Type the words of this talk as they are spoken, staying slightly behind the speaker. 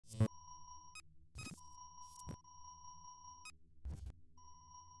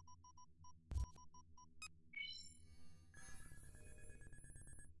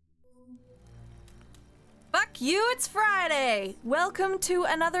you, it's Friday! Welcome to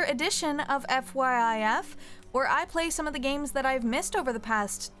another edition of FYIF, where I play some of the games that I've missed over the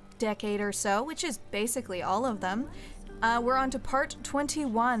past decade or so, which is basically all of them. We're on to part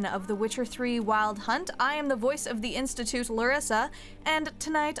 21 of The Witcher 3 Wild Hunt. I am the voice of the Institute, Larissa, and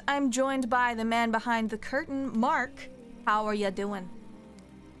tonight I'm joined by the man behind the curtain, Mark. How are ya doing?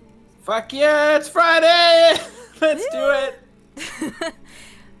 Fuck yeah, it's Friday! Let's do it!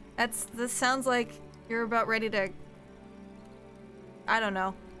 This sounds like you're about ready to, I don't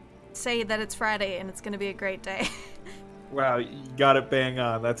know, say that it's Friday and it's gonna be a great day. Wow, you got it bang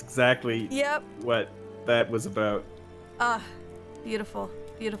on. That's exactly what that was about. Beautiful,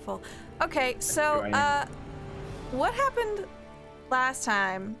 beautiful. Okay, so, what happened last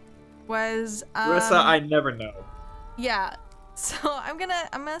time was, Larissa, I never know. Yeah, so I'm gonna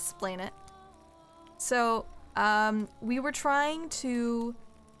explain it. So, we were trying to,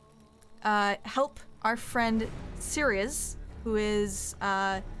 help our friend Cerys, who is,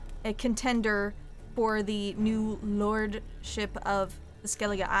 a contender for the new lordship of the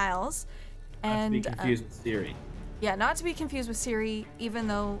Skellige Isles. And, not to be confused with Ciri. Yeah, not to be confused with Ciri, even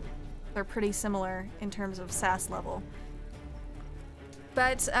though they're pretty similar in terms of sass level.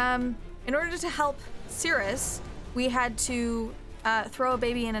 But, in order to help Cerys, we had to, throw a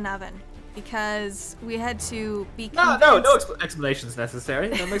baby in an oven. Because we had to be convinced... No explanations necessary.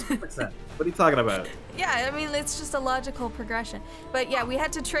 That makes perfect sense. What are you talking about? Yeah, I mean, it's just a logical progression. But yeah, we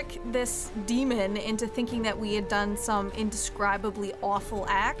had to trick this demon into thinking that we had done some indescribably awful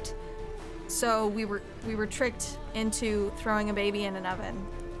act. So we were tricked into throwing a baby in an oven.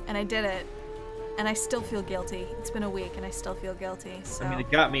 And I did it. And I still feel guilty. It's been a week and I still feel guilty, so... I mean,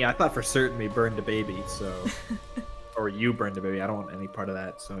 it got me. I thought for certain we burned a baby, so... Or you burned a baby. I don't want any part of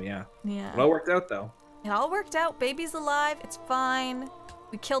that, so yeah. Yeah. It all worked out, though. It all worked out. Baby's alive. It's fine.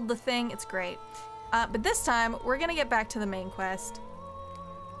 We killed the thing. It's great. But this time, we're gonna get back to the main quest.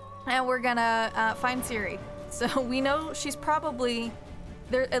 And we're gonna find Ciri. So we know she's probably...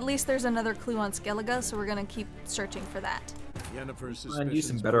 there. At least there's another clue on Skellige, so we're gonna keep searching for that. And use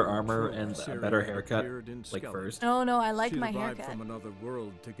some better armor and a better haircut, like first. Oh no, I like my haircut. She survived from another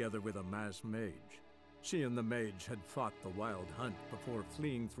world together with a masked mage. She and the mage had fought the Wild Hunt before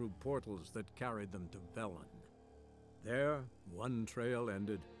fleeing through portals that carried them to Velen. There, one trail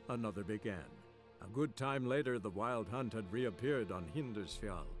ended, another began. A good time later, the Wild Hunt had reappeared on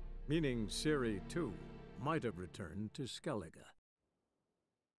Hindersfjall, meaning Ciri, too, might have returned to Skellige.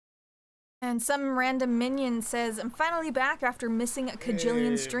 And some random minion says, I'm finally back after missing a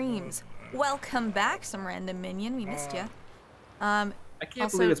cajillion streams. Welcome back, some random minion. We missed you. I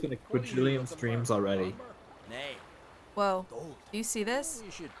can't believe it's been a quadrillion streams already. Whoa. Do you see this?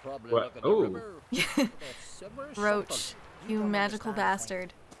 What? Oh. Roach, you magical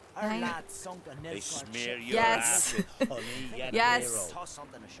bastard. Right? Yes. Yes.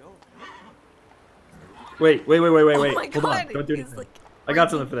 Wait. Oh my Hold God. on. Don't do anything. Like, I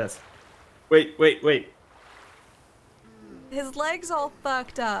got something for this. Wait. his leg's all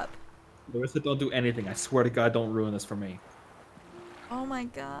fucked up. Larissa, don't do anything. I swear to God, don't ruin this for me. Oh my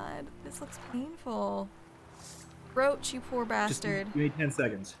God. This looks painful. Roach, you poor bastard. Just give me 10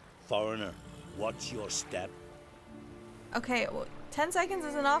 seconds. Foreigner, what's your step? Okay, well, 10 seconds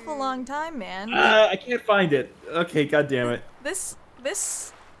is an awful long time, man. I can't find it. Okay, God damn it. This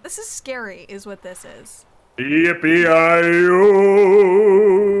is scary, is what this is. Yippee-i-oh,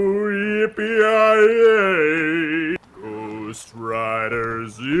 yippee-i-yay. Ghost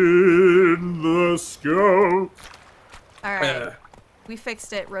Riders in the sky. Alright, we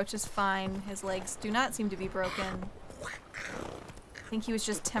fixed it. Roach is fine. His legs do not seem to be broken. I think he was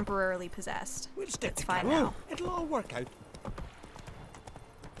just temporarily possessed. It's fine now. It'll all work out.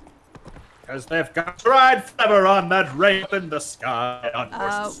 Because they've got to ride forever on that rape in the sky. On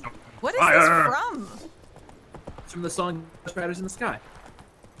horses of What is fire. this from? It's from the song Ghost Riders in the Sky.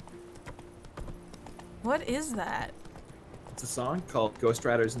 What is that? It's a song called Ghost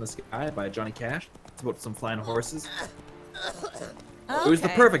Riders in the Sky by Johnny Cash. It's about some flying horses. Okay. It was the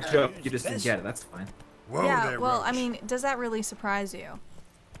perfect joke. You just didn't get it. That's fine. Whoa Yeah, there, well, Roach. I mean, does that really surprise you?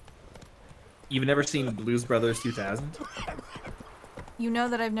 You've never seen Blues Brothers 2000? You know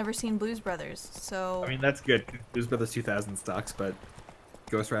that I've never seen Blues Brothers, so... I mean, that's good. Blues Brothers 2000 stocks, but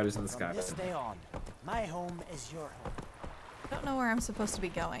Ghost Riders in the Sky. From this day on, my home is your home. I don't know where I'm supposed to be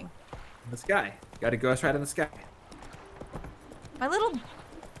going. In the sky. Got a Ghost Ride in the Sky. My little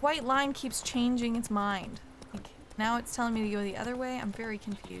white line keeps changing its mind. Like, now it's telling me to go the other way. I'm very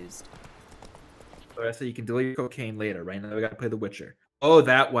confused. So I said you can delete your cocaine later. Right now we gotta play The Witcher. Oh,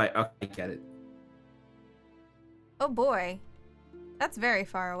 that way. Okay, get it. Oh boy. That's very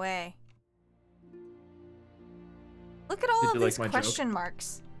far away. Look at all Did of you like these my joke? question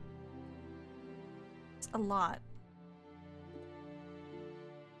marks. It's a lot.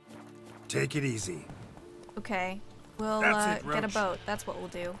 Take it easy. Okay. We'll That's it, get a Roach. boat. That's what we'll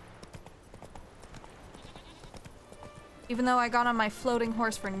do. Even though I got on my floating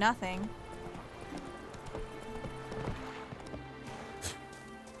horse for nothing.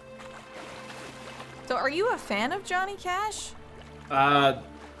 So are you a fan of Johnny Cash?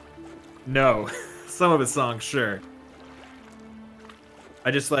 No. Some of his songs, sure. I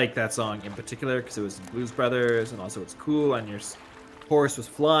just like that song in particular because it was in Blues Brothers, and also it's cool, and your horse was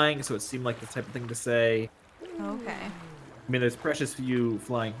flying, so it seemed like the type of thing to say. Okay. I mean, there's precious few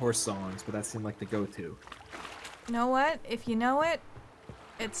flying horse songs, but that seemed like the go-to. You know what? If you know it,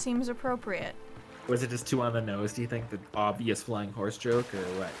 it seems appropriate. Was it just too on the nose, do you think? The obvious flying horse joke, or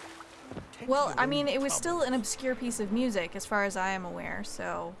what? Well, I mean, it was still an obscure piece of music as far as I am aware,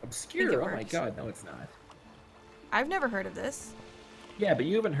 so... I think Obscure? it Oh my works. god, no it's not. I've never heard of this. Yeah, but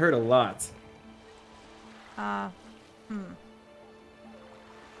you haven't heard a lot.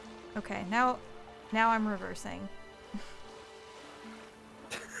 Okay, now I'm reversing.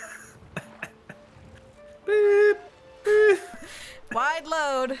 Beep, beep. Wide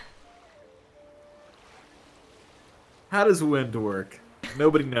load. How does wind work?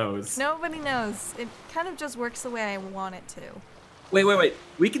 Nobody knows. Nobody knows. It kind of just works the way I want it to. Wait.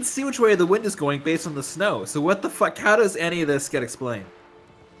 We can see which way the wind is going based on the snow. So what the fuck? How does any of this get explained?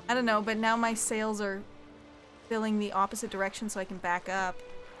 I don't know, but now my sails are filling the opposite direction so I can back up.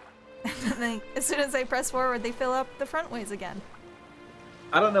 And then as soon as I press forward, they fill up the front ways again.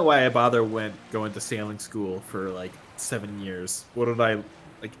 I don't know why I going to sailing school for like 7 years. What did I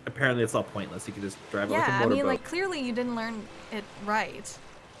like? Apparently, it's all pointless. You could just drive it like a Yeah, I motorboat. mean, like, clearly you didn't learn it right.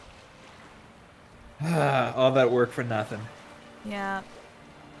 All that work for nothing. Yeah.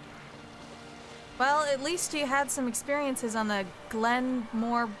 Well, at least you had some experiences on the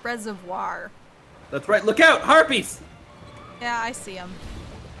Glenmore Reservoir. That's right. Look out, harpies! Yeah, I see them.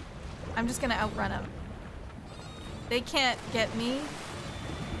 I'm just gonna outrun them. They can't get me.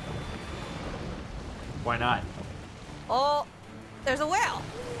 Why not? Oh, there's a whale!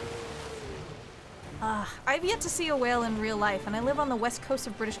 I've yet to see a whale in real life, and I live on the west coast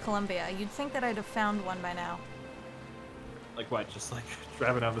of British Columbia. You'd think that I'd have found one by now. Like what? Just like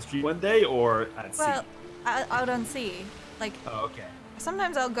driving down the street one day, or at sea? Well, out on sea. Like, Oh, okay.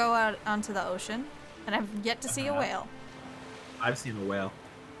 sometimes I'll go out onto the ocean, and I've yet to see a whale. I've seen a whale.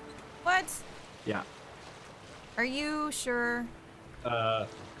 What? Yeah. Are you sure?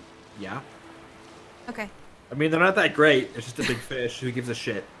 Yeah. Okay. I mean, they're not that great. It's just a big fish. Who gives a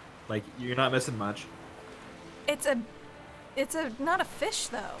shit? Like, you're not missing much. It's not a fish,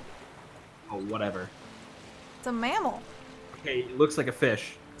 though. Oh, whatever. It's a mammal. Okay, it looks like a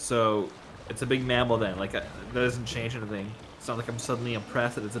fish, so it's a big mammal then. Like, that doesn't change anything. It's not like I'm suddenly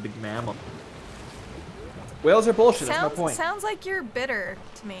impressed that it's a big mammal. Whales are bullshit, that's my point. Sounds like you're bitter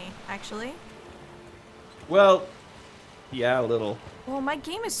to me, actually. Well, yeah, a little. Well, my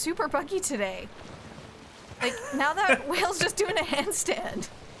game is super buggy today. Like, now that whale's just doing a handstand.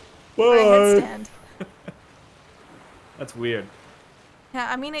 Or a headstand. That's weird. Yeah,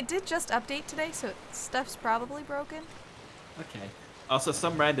 I mean, it did just update today, so stuff's probably broken. Okay. Also,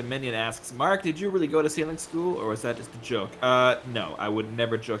 some random minion asks, Mark, did you really go to sailing school, or was that just a joke? No, I would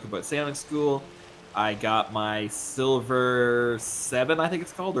never joke about sailing school. I got my Silver 7, I think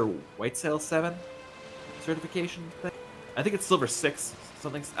it's called, or White Sail 7 certification thing. I think it's Silver 6,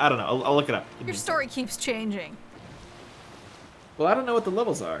 something. I don't know. I'll look it up. Give me Your a story keeps changing. second. Well, I don't know what the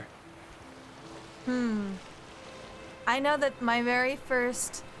levels are. I know that my very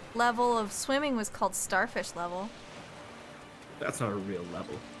first level of swimming was called Starfish level. That's not a real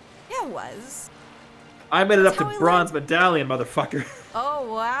level. Yeah, it was. I made it up That's how to I bronze medallion, motherfucker.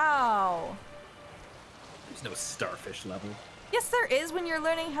 Oh, wow. There's no starfish level. Yes, there is when you're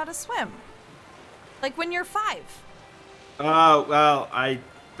learning how to swim. Like when you're 5. Well,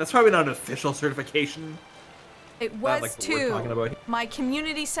 that's probably not an official certification. It Not was like what we're talking about here. My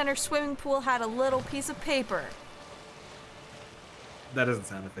community center swimming pool had a little piece of paper. That doesn't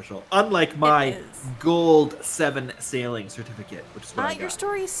sound official. Unlike my is. gold 7 sailing certificate, which is what I got. Your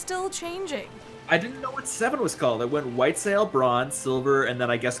story is still changing. I didn't know what 7 was called. I went white sail, bronze, silver, and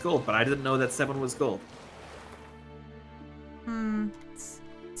then I guess gold, but I didn't know that 7 was gold.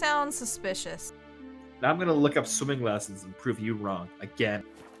 Sounds suspicious. Now I'm gonna look up swimming lessons and prove you wrong again.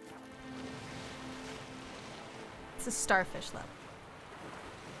 It's a starfish level.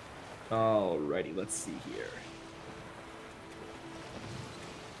 Alrighty, let's see here.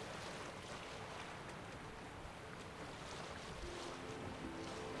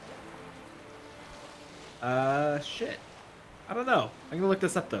 Shit. I don't know. I'm gonna look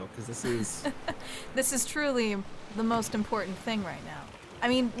this up though, because this is... This is truly the most important thing right now. I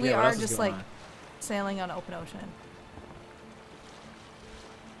mean, we Yeah, what are else is just going like on? sailing on open ocean.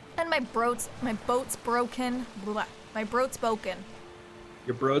 And my boat's broken. Blah. My boat's broken.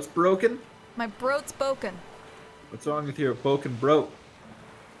 Your bro's broken? My boat's broken. What's wrong with your broken bro?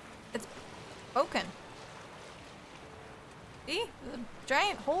 It's broken. See? There's a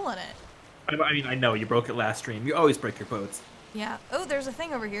giant hole in it. I mean, I know you broke it last stream. You always break your boats. Yeah. Oh, there's a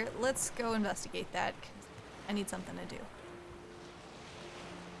thing over here. Let's go investigate that, 'cause I need something to do.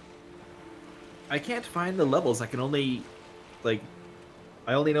 I can't find the levels. I can only, like,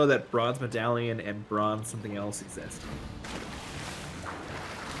 I only know that bronze medallion and bronze something else exist.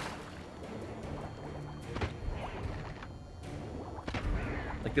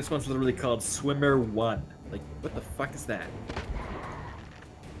 Like, this one's literally called Swimmer 1. Like, what the fuck is that?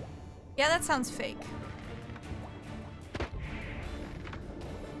 Yeah, that sounds fake.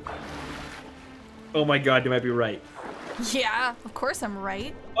 Oh my god, you might be right. Yeah, of course I'm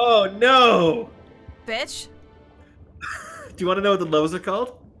right. Oh no! Bitch. Do you want to know what the levels are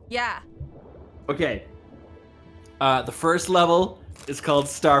called? Yeah. Okay. The first level is called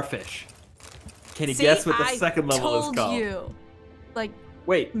Starfish. Can you See, guess what the I second level is told called? you. Like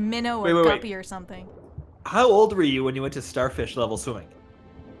Wait, minnow wait, or wait, wait. guppy or something. how old were you when you went to Starfish level swimming?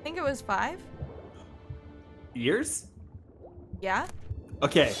 I think it was 5. Years? Yeah.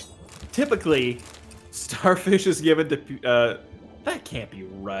 Okay. Typically, Starfish is given to... that can't be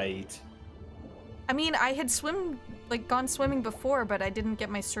right. I mean, I had gone swimming before, but I didn't get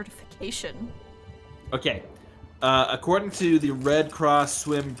my certification. Okay. According to the Red Cross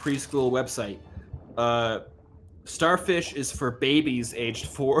Swim Preschool website, Starfish is for babies aged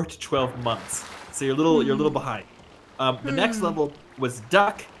 4 to 12 months. So you're a little behind. The next level was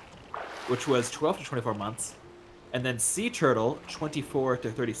Duck, which was 12 to 24 months. And then Sea Turtle, 24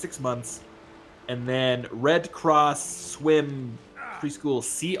 to 36 months. And then Red Cross Swim Preschool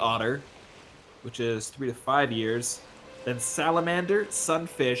Sea Otter, which is 3 to 5 years. Then Salamander,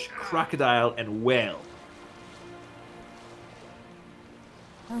 Sunfish, Crocodile, and Whale.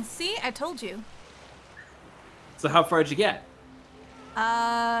 Well, see, I told you. So how far did you get?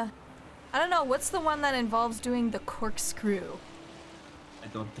 I don't know. What's the one that involves doing the corkscrew? I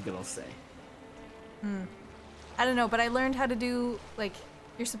don't think it'll say. I don't know, but I learned how to do, like,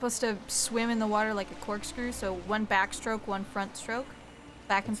 you're supposed to swim in the water like a corkscrew, so one backstroke, one front stroke,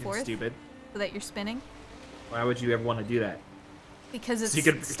 back and Seems forth, stupid. so that you're spinning. Why would you ever want to do that? Because it's So you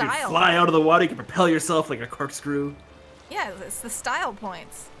could style. fly out of the water, you can propel yourself like a corkscrew. Yeah, it's the style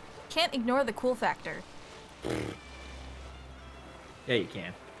points. Can't ignore the cool factor. Yeah, you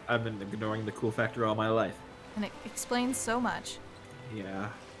can. I've been ignoring the cool factor all my life. And it explains so much. Yeah.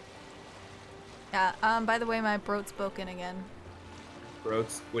 Yeah, by the way, my broat's broken again.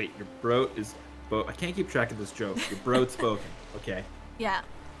 Broat's... Wait, your broat is... I can't keep track of this joke. Your broat's spoken. Okay. Yeah.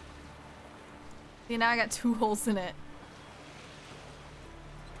 See, now I got 2 holes in it.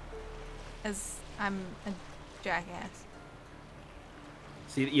 As I'm a jackass.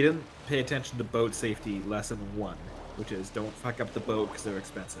 See, you didn't pay attention to boat safety lesson 1, which is don't fuck up the boat because they're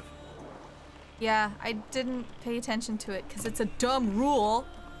expensive. Yeah, I didn't pay attention to it because it's a dumb rule.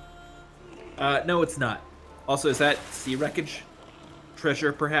 No, it's not. Also, is that sea wreckage?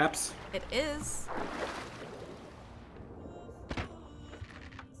 Treasure, perhaps? It is.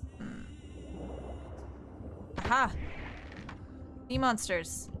 Aha! Sea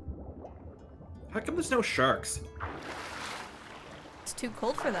monsters. How come there's no sharks? It's too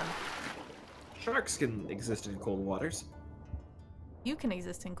cold for them. Sharks can exist in cold waters. You can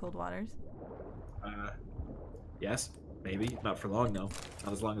exist in cold waters. Yes, maybe. Not for long, though.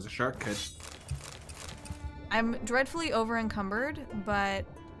 Not as long as a shark could. I'm dreadfully over-encumbered, but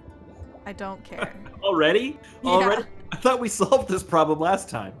I don't care. Already? Yeah. Already? I thought we solved this problem last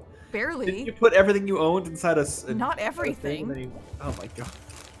time. Didn't Barely. you put everything you owned inside a... Not a everything. thing and then you- Oh my god.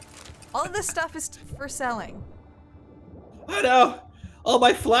 All of this stuff is for selling. I know! All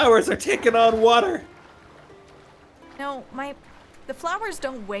my flowers are taking on water! No, the flowers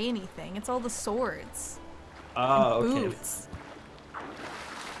don't weigh anything. It's all the swords. Oh, okay. Boots.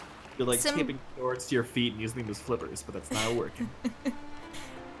 You're like Some- taping swords to your feet and using them as flippers, but that's not working.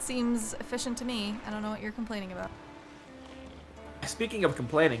 Seems efficient to me. I don't know what you're complaining about. Speaking of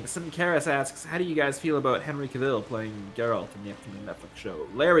complaining, Cerys asks, how do you guys feel about Henry Cavill playing Geralt in the upcoming Netflix show?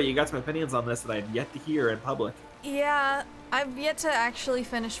 Larry, you got some opinions on this that I've yet to hear in public. Yeah, I've yet to actually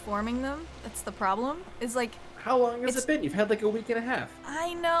finish forming them. That's the problem. Is like, How long has It's- it been? You've had like a week and a half.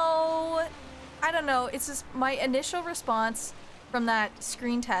 I know. I don't know. It's just my initial response from that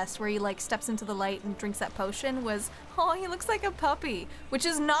screen test where he like steps into the light and drinks that potion was, oh, he looks like a puppy, which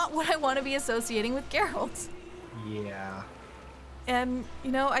is not what I want to be associating with Geralt. Yeah. And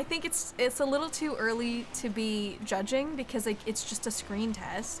you know, I think it's a little too early to be judging because like it's just a screen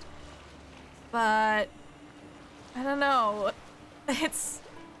test. But I don't know. It's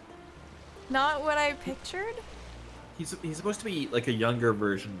not what I pictured. He's supposed to be like a younger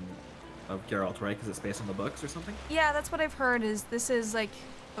version of Geralt, right? Because it's based on the books or something? Yeah, that's what I've heard, is this is like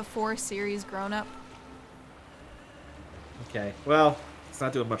before Ciri's grown up. Okay. Well, it's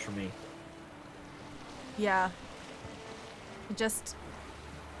not doing much for me. Yeah.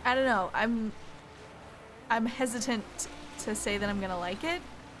 I don't know. I'm hesitant to say that I'm gonna like it,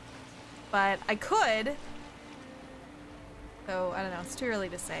 but I could. So I don't know. It's too early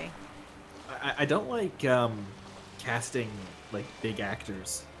to say. I don't like casting like big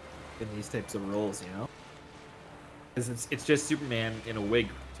actors in these types of roles, you know? Because it's just Superman in a wig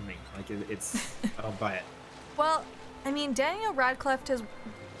to me. Like it's I don't buy it. Well, I mean, Daniel Radcliffe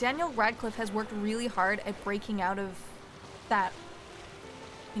has worked really hard at breaking out of that,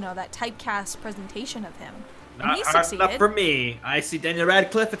 you know, that typecast presentation of him. And he succeeded. Not for me. I see Daniel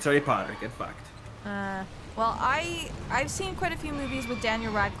Radcliffe, it's Harry Potter. Get fucked. Well, I've seen quite a few movies with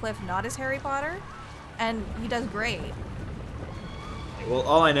Daniel Radcliffe not as Harry Potter, and he does great. Well,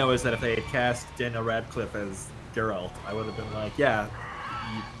 all I know is that if they had cast Daniel Radcliffe as Geralt, I would have been like, yeah,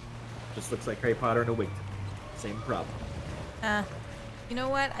 he just looks like Harry Potter in a wig. Same problem. You know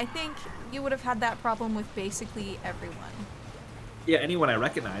what? I think you would have had that problem with basically everyone. Yeah, anyone I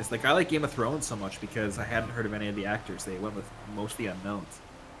recognize. Like, I like Game of Thrones so much because I hadn't heard of any of the actors. They went with mostly unknowns.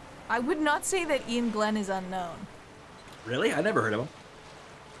 I would not say that Ian Glenn is unknown. Really? I never heard of him.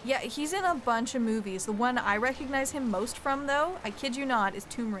 Yeah, he's in a bunch of movies. The one I recognize him most from, though, I kid you not, is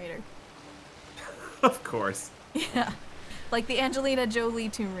Tomb Raider. Of course. Yeah, like the Angelina Jolie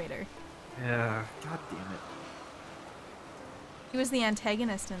Tomb Raider. Yeah, god damn it. He was the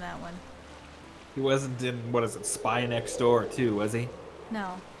antagonist in that one. He wasn't in, what is it, Spy Next Door, too, was he?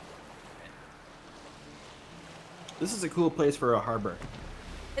 No. This is a cool place for a harbor.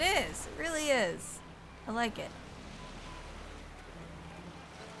 It is. It really is. I like it.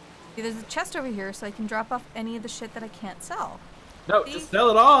 See, there's a chest over here, so I can drop off any of the shit that I can't sell. No, See? just sell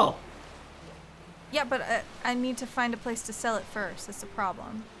it all! Yeah, but I need to find a place to sell it first. That's the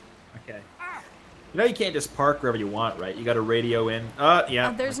problem. Okay. You know you can't just park wherever you want, right? You got to radio in.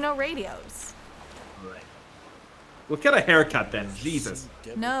 Yeah. There's no radios. Right. Well, get a haircut then. Jesus.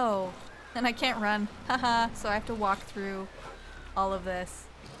 No. And I can't run. Haha. So I have to walk through all of this.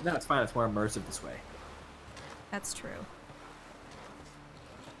 No, it's fine. It's more immersive this way. That's true.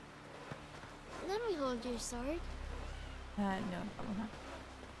 Let me hold your sword. No, probably not.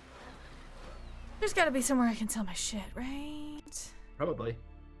 There's got to be somewhere I can sell my shit, right? Probably.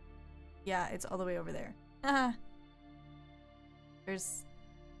 Yeah, it's all the way over there. Haha. There's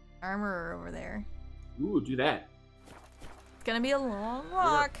armor over there. Ooh, do that. It's gonna be a long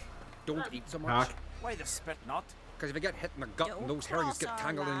walk. Don't eat so much. Knock. Why the spit not? Because if you get hit in the gut and those herrings get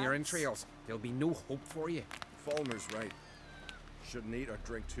tangled in your entrails, there'll be no hope for you. Falmer's right. Shouldn't eat or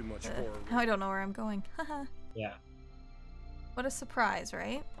drink too much horror. Now I don't know where I'm going. Haha. Yeah. What a surprise,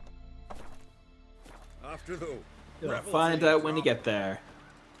 right? After though. You'll find out when you get there.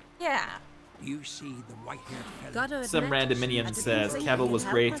 Yeah. You see the white-haired fella. Some random minion says Cavill was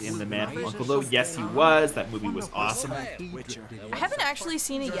great in The Man from Uncle Though. Yes, he was. That movie was awesome. I haven't actually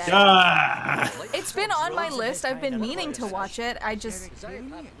seen it yet. Ah! It's been on my list. I've been meaning to watch it. I just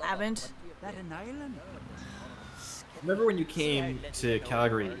haven't. That an island? Remember when you came to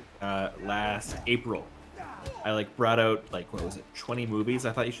Calgary last April? I like brought out like, what was it, 20 movies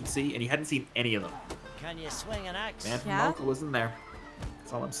I thought you should see, and you hadn't seen any of them. Can you swing an axe? Man from Yeah? Uncle was in there.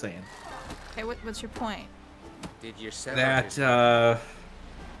 That's all I'm saying. Okay, what's your point? Did you say That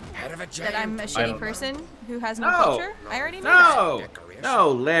head of a That I'm a I shitty don't person who has no No! culture? I already know that.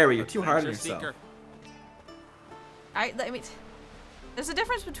 No, Larry, you're too hard on yourself. I mean, there's a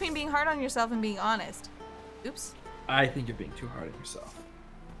difference between being hard on yourself and being honest. Oops. I think you're being too hard on yourself.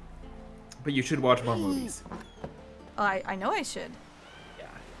 But you should watch more movies. Oh, I know I should. Yeah.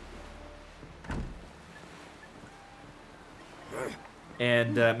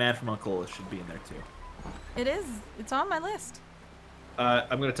 And Man from Uncle should be in there too. It is. It's on my list.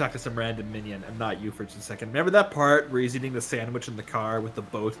 I'm gonna talk to some random minion, and not you for just a second. Remember that part where he's eating the sandwich in the car with the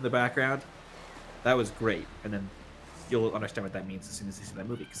boat in the background? That was great. And then you'll understand what that means as soon as you see that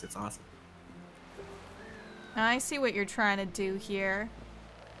movie, because it's awesome. I see what you're trying to do here.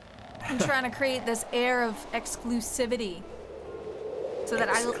 I'm trying to create this air of exclusivity so that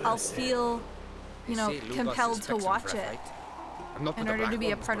I'll feel, you know, compelled to watch it. Not in with the order to Black be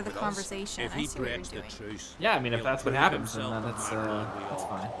a Ones, part but of the with us. conversation. If I he see what you're breaks the doing. truce, Yeah, I mean, if he'll that's what prove happens, then himself the that's madman we that's all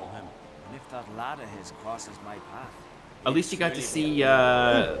fine. call him. And if that lad of his crosses my path, At least you got to see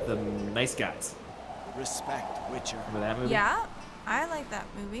the nice guys. respect Witcher. Remember that movie? Yeah, I like that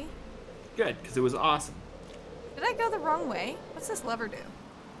movie. Good, because it was awesome. Did I go the wrong way? What's this lever do?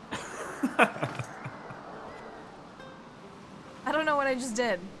 I don't know what I just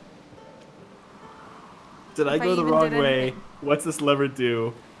did. Did I If I go the even wrong did way? anything. What's this lever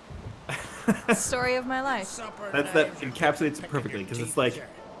do? Story of my life. That encapsulates it perfectly, because it's like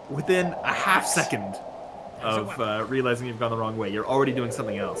within a half second of realizing you've gone the wrong way, you're already doing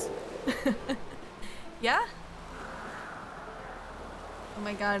something else. Yeah? Oh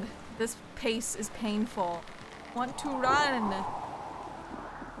my god, this pace is painful. Want to run.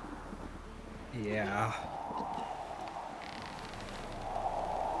 Yeah.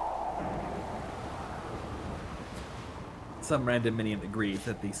 Some random minion agrees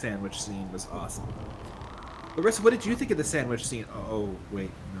that the sandwich scene was awesome. Larissa, what did you think of the sandwich scene? Oh,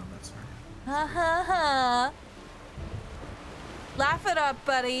 wait, no, that's right. Ha ha ha. Laugh it up,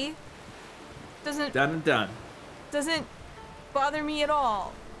 buddy. Doesn't Done and done. doesn't bother me at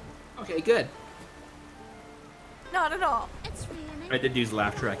all. Okay, good. Not at all. It's really I did use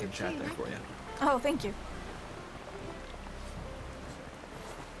laugh track in chat there for you. Oh, thank you.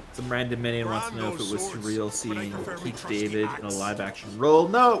 Some random minion wants to know if it was surreal seeing Keith David in a live-action role.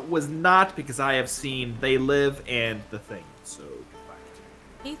 No, it was not, because I have seen They Live and The Thing. So, goodbye.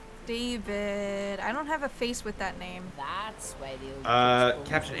 Keith David. I don't have a face with that name. That's why the old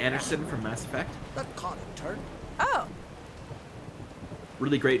Captain Anderson from Mass Effect. That caught a turn. Oh,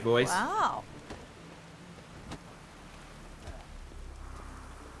 Really great voice. wow.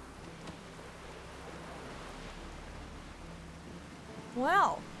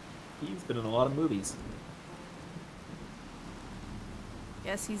 Well, He's been in a lot of movies.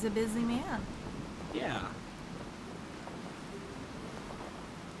 guess he's a busy man. Yeah.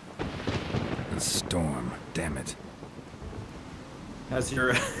 A storm, damn it. How's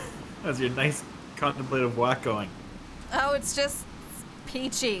your nice contemplative walk going? Oh, it's just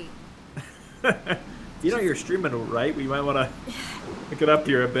peachy. You know you're streaming, right? We might want to pick it up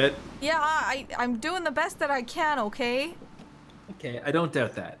here a bit. Yeah, I'm doing the best that I can, okay? Okay, I don't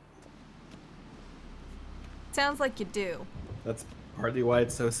doubt that. Sounds like you do. That's partly why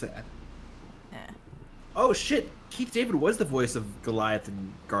it's so sad. Yeah. Oh shit! Keith David was the voice of Goliath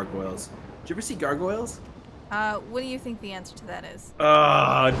in Gargoyles. Did you ever see Gargoyles? What do you think the answer to that is?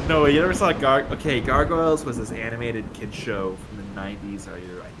 No, you never saw Gargoyles was this animated kid show from the 90s,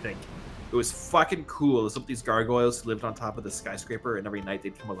 I think. It was fucking cool. There's some of these gargoyles who lived on top of the skyscraper, and every night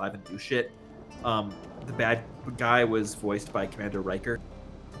they'd come alive and do shit. The bad guy was voiced by Commander Riker.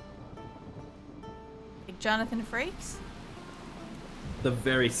 Like Jonathan Frakes? The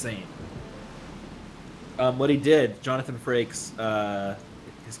very same. What he did, Jonathan Frakes,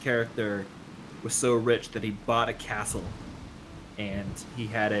 his character was so rich that he bought a castle, and he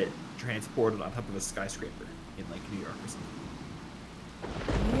had it transported on top of a skyscraper in like New York or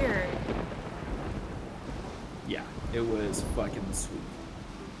something. Weird. Yeah, it was fucking sweet.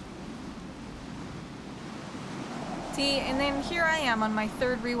 See, and then here I am on my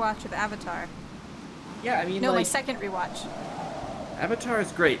third rewatch of Avatar. Yeah, I mean, No, my like, second rewatch. Avatar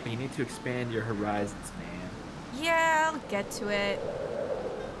is great, but you need to expand your horizons, man. Yeah, I'll get to it.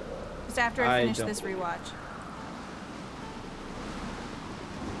 Just after I finish don't this believe rewatch.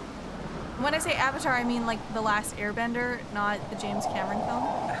 When I say Avatar, I mean like The Last Airbender, not the James Cameron film.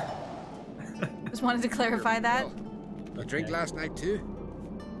 Just wanted to clarify that. A drink last night too.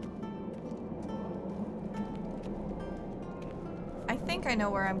 I think I know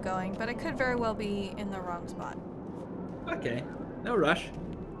where I'm going, but I could very well be in the wrong spot. Okay, no rush.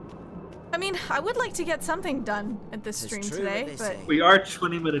 I mean, I would like to get something done at this It's stream true today, what they but say. We are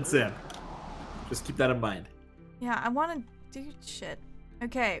 20 minutes in. Just keep that in mind. yeah, I want to do shit.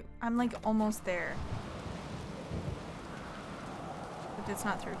 Okay, I'm like almost there. But it's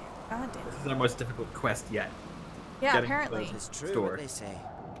not through here. God damn This it. is our most difficult quest yet. Yeah, getting apparently. close. It's true Store. what they say.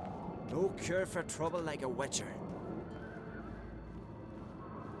 No cure for trouble like a witcher.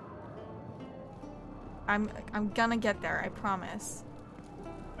 I'm gonna get there, I promise.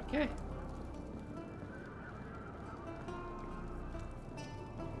 Okay.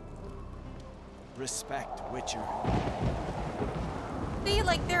 Respect Witcher. See,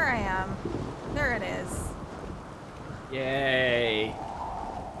 like, there I am. There it is. Yay.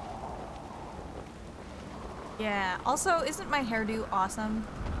 Yeah. Also, isn't my hairdo awesome?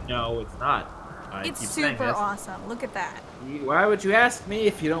 No, it's not. I It's keep saying super this. awesome. Look at that. Why would you ask me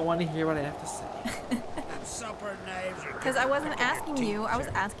if you don't want to hear what I have to say? supper knives. Because I wasn't asking you, I was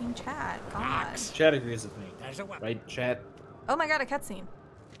asking chat. God. Chat agrees with me. There's a weapon. Right, chat? Oh my god, a cutscene.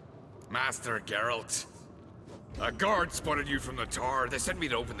 Master Geralt. A guard spotted you from the tower. They sent me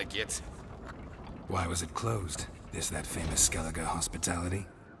to open the gate. Why was it closed? Is that famous Skellige hospitality?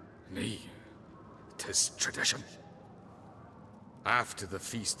 Nay, 'tis tradition. After the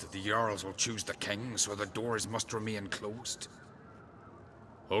feast, the Jarls will choose the king, so the doors must remain closed.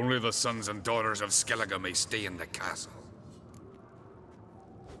 Only the sons and daughters of Skellige may stay in the castle.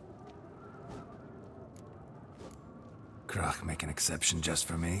 Krach make an exception just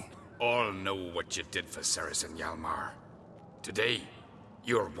for me? All know what you did for Cerys and Hjalmar. Today,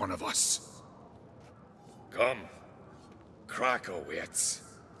 you're one of us. Come. Krach awaits.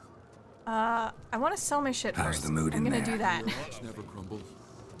 I want to sell my shit How's first. the mood I'm in gonna there? do that. Never crumble.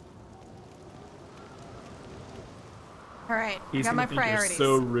 Alright, He's got my gonna think you're priorities.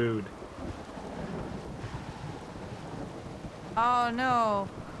 so rude. Oh no.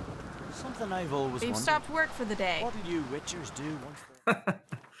 Something I've always We've wondered. stopped work for the day. What did you witchers do once they...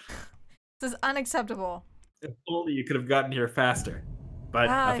 This is unacceptable. If only you could have gotten here faster. But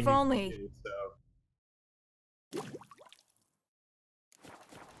nothing if you only. can do, so.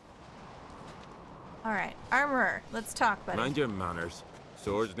 Alright, armorer, let's talk, buddy. Mind your manners.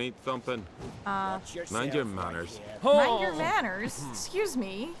 Swords need thumping. Mind your manners. Mind your manners? Excuse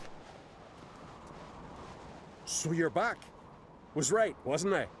me. So you're back. Was right,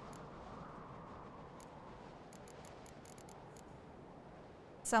 wasn't I?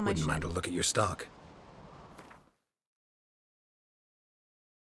 Sell my Wouldn't shit. mind a look at your stock.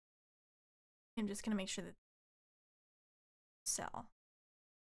 I'm just gonna make sure that sell.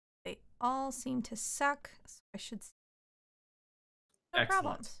 They all seem to suck, so I should no Excellent.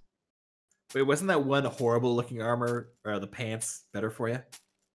 problems. Wait, wasn't that one horrible looking armor, or the pants, better for you?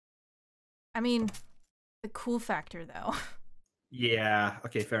 I mean, the cool factor though. Yeah,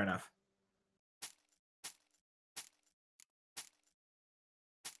 okay, fair enough.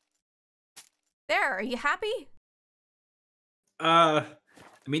 There, are you happy? I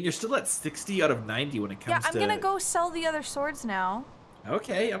mean, you're still at 60 out of 90 when it comes Yeah, I'm to... gonna go sell the other swords now.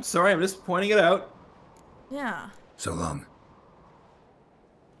 Okay, I'm sorry, I'm just pointing it out. Yeah. So long.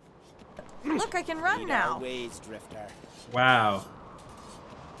 Look, I can run now. Ways, Drifter. Wow.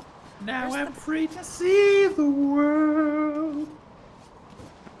 Now Where's I'm the- free to see the world.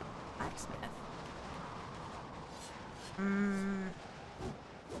 Blacksmith.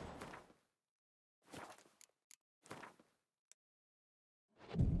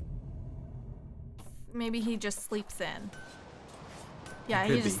 Maybe he just sleeps in. Yeah,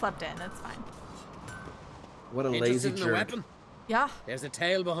 he Could just be. slept in. That's fine. What a lazy Interested in a jerk. weapon? Yeah. There's a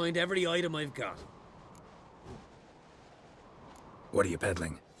tale behind every item I've got. What are you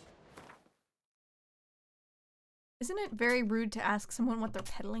peddling? Isn't it very rude to ask someone what they're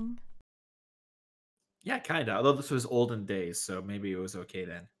peddling? Yeah, kinda. Although this was olden days, so maybe it was okay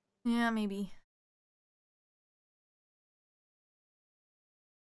then. Yeah, maybe.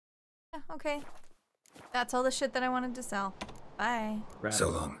 Yeah, okay. That's all the shit that I wanted to sell. Bye. So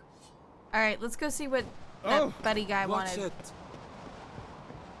long. Alright, let's go see what that buddy guy wanted.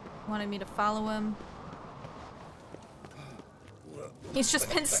 Wanted me to follow him. He's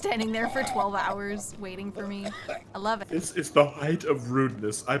just been standing there for 12 hours waiting for me. I love it. It's the height of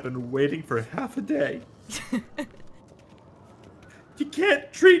rudeness. I've been waiting for half a day. You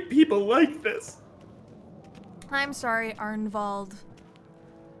can't treat people like this. I'm sorry, Arnvald.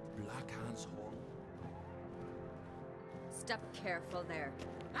 Black Hand's horn. Step careful there.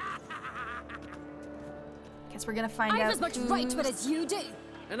 Guess we're gonna find out. I've as much right to it who's- as you do.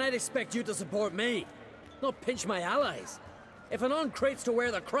 And I'd expect you to support me, not pinch my allies. If an uncrates to wear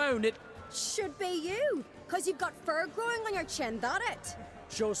the crown, it Should be you, cause you've got fur growing on your chin, that it?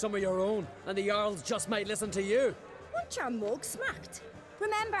 show some of your own, and the Jarls just might listen to you. Want your mug smacked?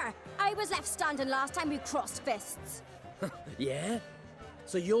 Remember, I was left standing last time we crossed fists. Yeah?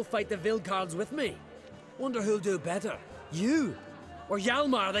 So you'll fight the Vilcards with me? Wonder who'll do better, you or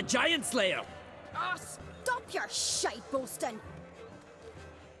Hjalmar the Giant Slayer? Ah, stop your shite boasting.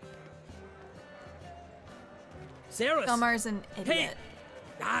 Cerys! Elmar's an Hey! idiot.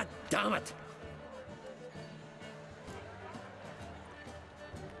 Ah, damn it!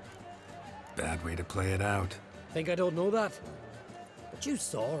 Bad way to play it out. Think I don't know that? But you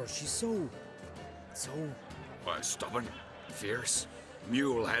saw her, she's so... Why, stubborn, fierce,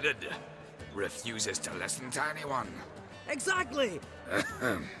 mule-headed, refuses to listen to anyone. Exactly!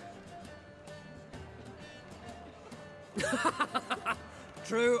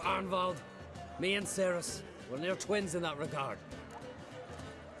 True, Arnvald. Me and Cerys, we're near twins in that regard.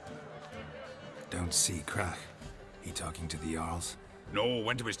 Don't see Krach. He talking to the Jarls? No,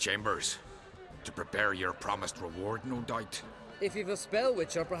 went to his chambers. To prepare your promised reward, no doubt. If you've a spell,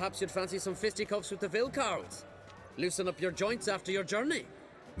 Witcher, perhaps you'd fancy some fisticuffs with the Vilcarls. Loosen up your joints after your journey.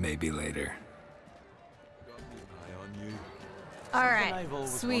 Maybe later. Alright,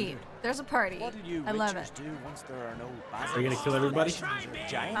 sweet. There's a party. I love it. Are you gonna kill everybody?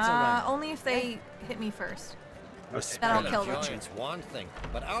 Only if they hit me first. Then I'll kill them. It's one thing,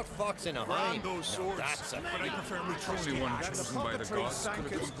 but outfoxing a hind, that's a Only one chosen by the gods could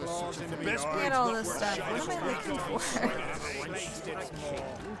accomplish such a feat. Get all this stuff. What am I looking for?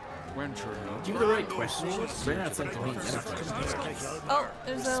 Give me the right questions. Right now it's like me. Oh,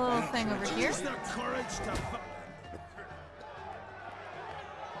 there's a little thing over here.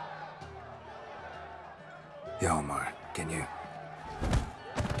 Hjalmar, can you?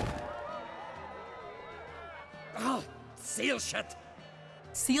 Oh, seal shit.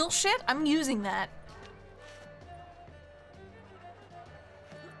 Seal shit? I'm using that.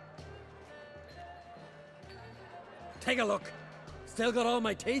 Take a look. Still got all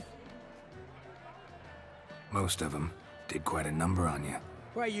my teeth? Most of them. Did quite a number on you.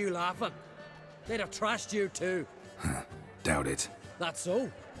 Why are you laughing? They'd have trashed you too. Doubt it. That's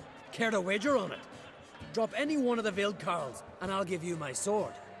so. Care to wager on it? Drop any one of the Vilcarls, and I'll give you my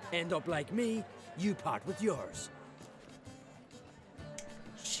sword. End up like me, you part with yours.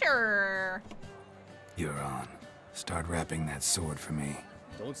 Sure. You're on. Start wrapping that sword for me.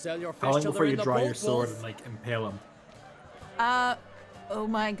 Don't sell your fish How long till before they're you in the draw your boat, sword Wolf. and like impale him? Oh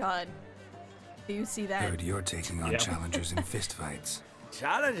my god. Do you see that? Heard you're taking on challengers in fistfights.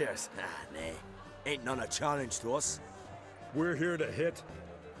 Challengers? Ah, nay. Ain't none a challenge to us. We're here to hit.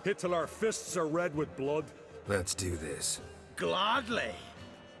 Hit till our fists are red with blood. Let's do this. Gladly.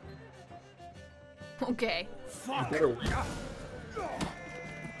 Okay. Fuck.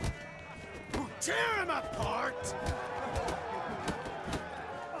 Tear him apart.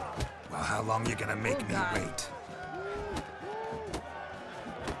 Well, how long you gonna make me wait?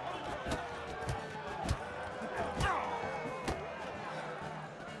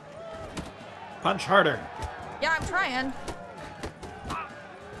 Punch harder. Yeah, I'm trying.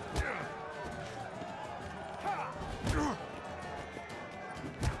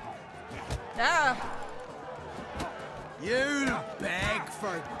 Ah. You'll beg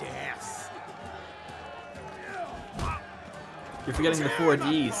for death. You're forgetting the 4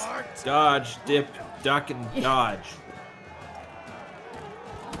 Ds. Dodge, dip, duck, and dodge.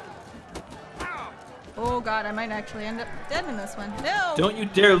 Oh god, I might actually end up dead in this one. No! Don't you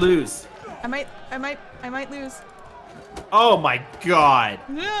dare lose. I might lose. Oh my god.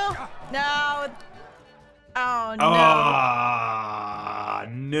 No! No! Oh no. Ah,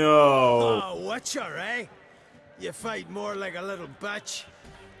 no. Oh, Witcher, eh? You fight more like a little bitch.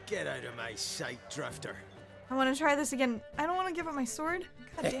 Get out of my sight, Drifter. I want to try this again. I don't want to give up my sword.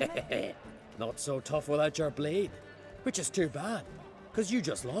 God damn it. Not so tough without your blade. Which is too bad, because you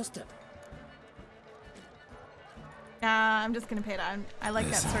just lost it. Nah, I'm just gonna pay it. I like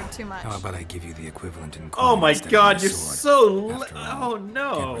that sword too much. How about I give you the equivalent in Oh my instead of god, you're sword? so After all, oh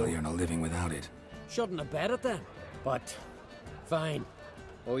no. Can't really earn a living without it. Shouldn't have bet it then. But, fine.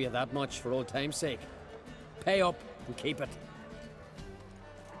 Owe you that much for old time's sake. Pay up and keep it.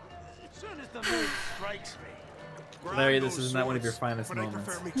 As soon as the mood strikes me. Larry, this is not one of your finest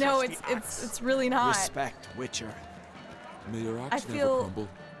moments. No, it's really not. Respect, Witcher. I feel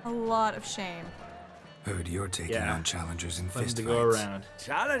a lot of shame. Heard you're taking on challengers in Fun fistfights. to go around.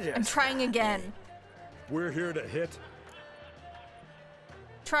 Challengers? I'm trying again. We're here to hit.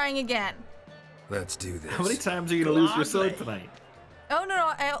 Trying again. Let's do this. How many times are you gonna lose your sword tonight? Oh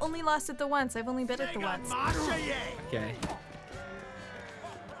no, I only lost it the once. I've only bit it the once. Okay.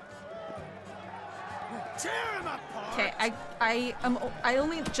 Okay, I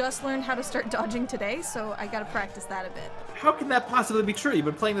only just learned how to start dodging today, so I gotta practice that a bit. How can that possibly be true? You've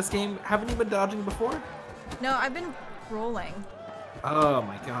been playing this game. Haven't you been dodging before? No, I've been rolling. Oh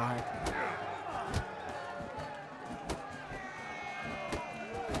my god.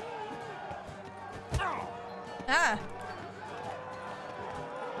 Ah.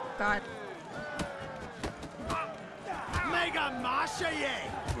 God. Mega Masha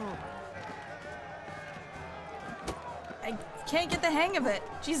I can't get the hang of it.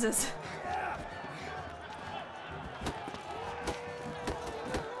 Jesus.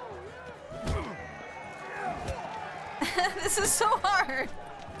 This is so hard.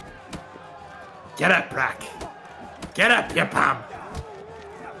 Get up, Brack. Get up, you bum.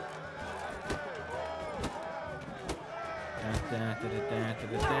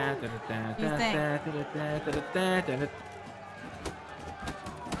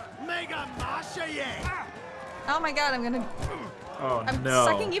 Mega Masha Gotcha yet! Oh my god, I'm gonna... Oh I'm no.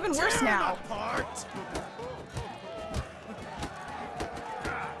 sucking even worse now.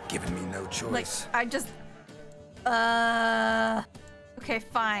 Giving me no choice. Like, I just... Okay,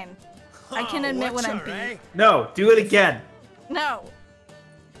 fine. I can admit when I'm beat. No, do it again. No.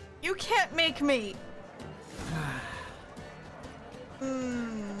 You can't make me.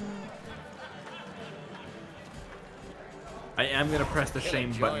 I am gonna press the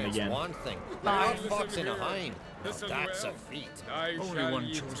shame button again. One thing. Not fox in a hind. Now that's a feat. Only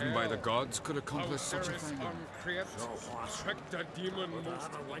one chosen by the gods could accomplish such a thing.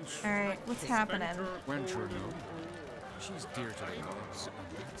 Alright, what's happening? Wencher, no. She's dear to the gods,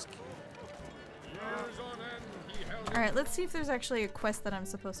 and that's key. Alright, let's see if there's actually a quest that I'm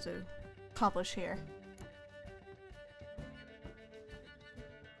supposed to accomplish here.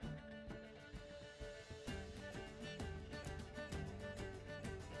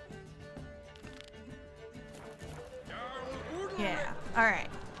 Yeah, alright.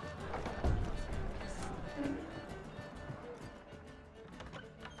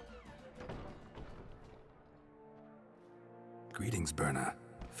 Greetings, Berna.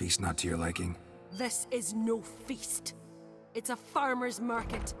 Feast not to your liking? This is no feast. It's a farmer's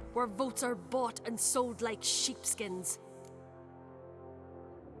market where votes are bought and sold like sheepskins.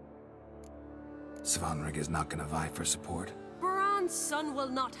 Svanrig is not gonna vie for support. Bran's son will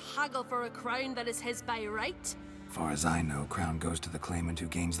not haggle for a crown that is his by right. Far as I know, crown goes to the claimant who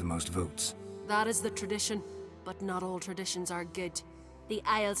gains the most votes. That is the tradition, but not all traditions are good. The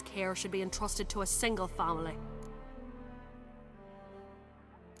Isle's care should be entrusted to a single family.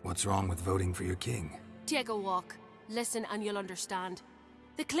 What's wrong with voting for your king? Take a walk. Listen and you'll understand.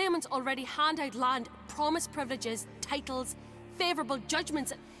 The claimants already hand out land, promise privileges, titles, favourable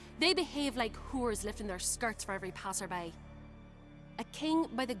judgments. They behave like whores lifting their skirts for every passerby. A king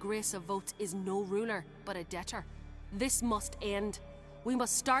by the grace of votes is no ruler, but a debtor. This must end. We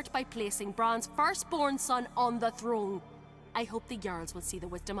must start by placing Bran's firstborn son on the throne. I hope the Jarls will see the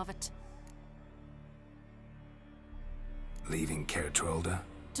wisdom of it. Leaving Caer Trolda?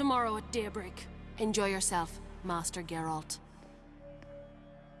 Tomorrow at daybreak. Enjoy yourself, Master Geralt.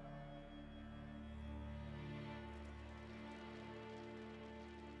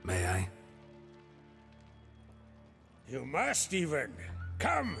 May I? You must even.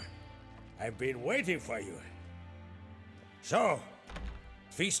 Come! I've been waiting for you. So,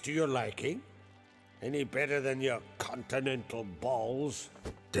 feast to your liking? Any better than your continental balls?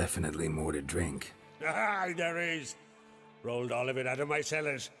 Definitely more to drink. Ah, there is. Rolled all of it out of my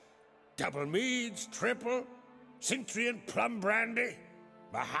cellars. Double meads, triple, Cintrian plum brandy,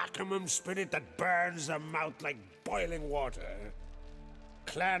 Mahakimum spirit that burns the mouth like boiling water.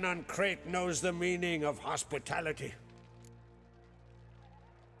 Clan on Crate knows the meaning of hospitality.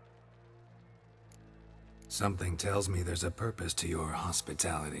 Something tells me there's a purpose to your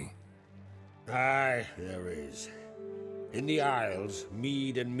hospitality. Aye, there is. In the Isles,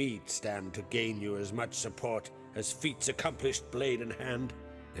 mead and meat stand to gain you as much support as feats accomplished blade in hand.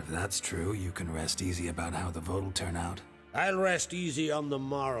 If that's true, you can rest easy about how the vote will turn out. I'll rest easy on the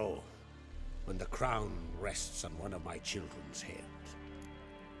morrow, when the crown rests on one of my children's heads.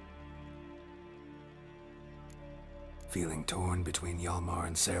 Feeling torn between Hjalmar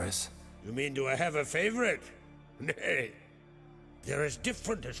and Cerys? You mean do I have a favorite? Nay. They're as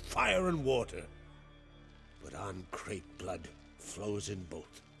different as fire and water. But on Crate blood flows in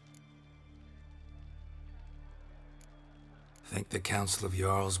both. Think the Council of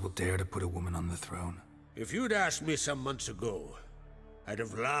Jarls will dare to put a woman on the throne? If you'd asked me some months ago, I'd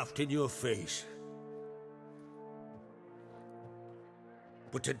have laughed in your face.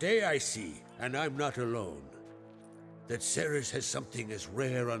 But today I see, and I'm not alone, that Cerys has something as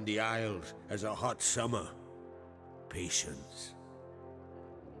rare on the Isles as a hot summer. Patience.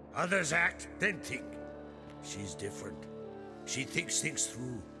 Others act, then think. She's different. She thinks things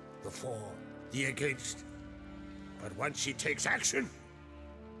through, the for, the against. But once she takes action,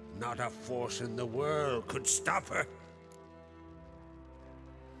 not a force in the world could stop her.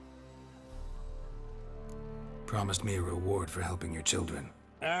 Promised me a reward for helping your children.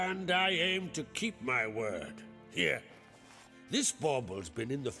 And I aim to keep my word. Here, this bauble's been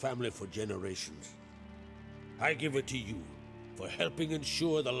in the family for generations. I give it to you for helping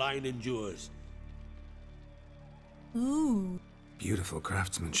ensure the line endures. Ooh. Beautiful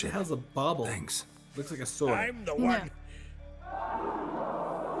craftsmanship. It has a bauble. Thanks. Looks like a sword. I'm the one.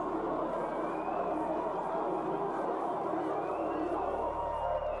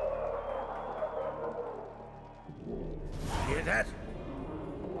 Hear that?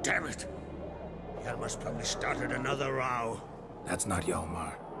 Damn it! Hjalmar's probably started another row. That's not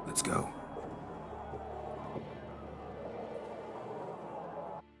Hjalmar. Let's go.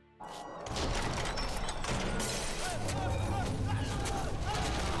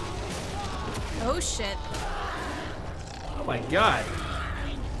 Oh shit. Oh my god.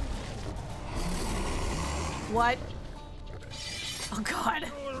 What? Oh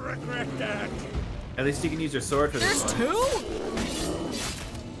god. At least you can use your sword for this There's one. two?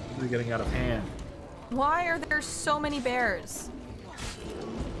 This is getting out of hand. Why are there so many bears?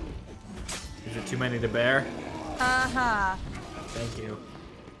 Is it too many to bear? Uh-huh. Thank you.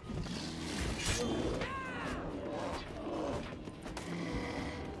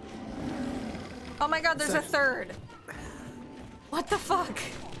 Oh my god, there's a third. What the fuck?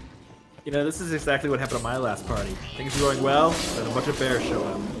 You know, this is exactly what happened at my last party. Things were going well, then a bunch of bears show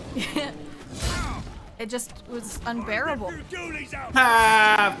up. It just was unbearable.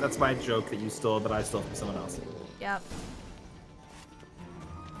 Ah! That's my joke that you stole, that I stole from someone else. Yep.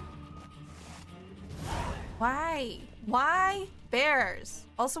 Why? Why bears?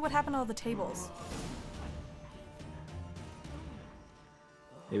 Also, what happened to all the tables?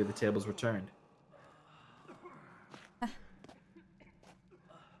 Maybe the tables were turned.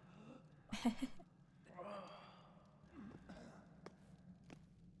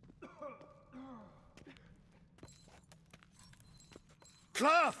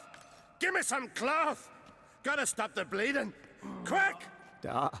 Cloth! Give me some cloth! Gotta stop the bleeding. Quick!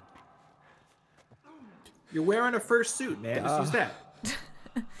 Duh. You're wearing a fursuit, man. Just use that.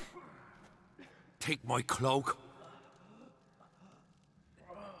 Take my cloak.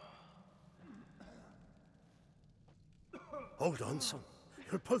 Hold on, son.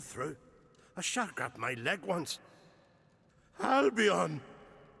 You'll pull through. A shark grabbed my leg once. Albion!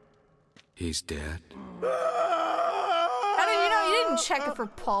 He's dead. How did you know? You didn't check it for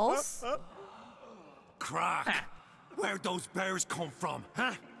pulse. Crack! Where'd those bears come from,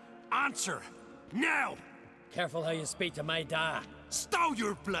 huh? Answer! Now! Careful how you speak to my dad. Stow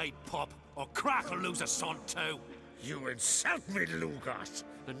your blade, pup, or Crack will lose a son too. You insult me, Lugas,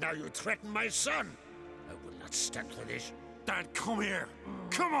 and now you threaten my son. I will not stand for this. Dan, come here.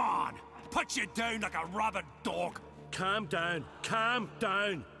 Come on! Put you down like a rabid dog. Calm down. Calm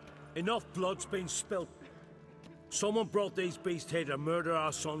down. Enough blood's been spilt. Someone brought these beasts here to murder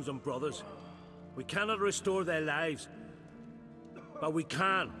our sons and brothers. We cannot restore their lives. But we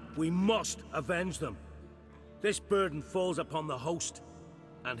can. We must avenge them. This burden falls upon the host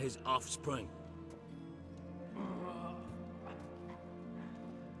and his offspring.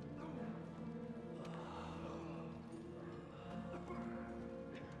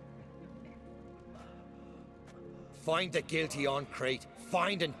 Find the guilty on Crate.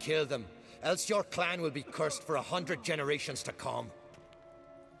 Find and kill them. Else your clan will be cursed for 100 generations to come.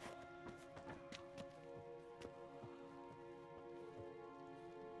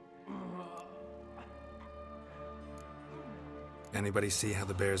 Anybody see how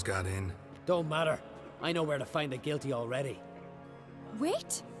the bears got in? Don't matter. I know where to find the guilty already.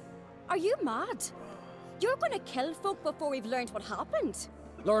 Wait! Are you mad? You're gonna kill folk before we've learned what happened?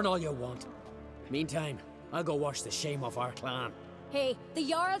 Learn all you want. Meantime, I'll go wash the shame off our clan. Hey, the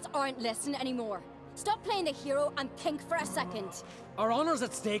Jarls aren't listening anymore. Stop playing the hero and think for a second. Our honor's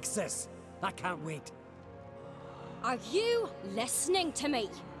at stake, sis. I can't wait. Are you listening to me?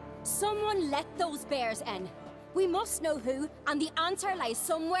 Someone let those bears in. We must know who, and the answer lies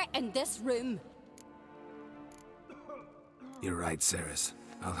somewhere in this room. You're right, Cerys.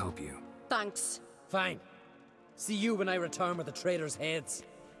 I'll help you. Thanks. Fine. See you when I return with the traitors' heads.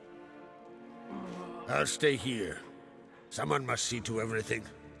 I'll stay here. Someone must see to everything.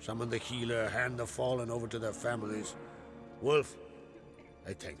 Summon the healer, hand the fallen over to their families. Wolf,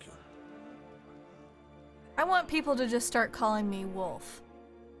 I thank you. I want people to just start calling me Wolf.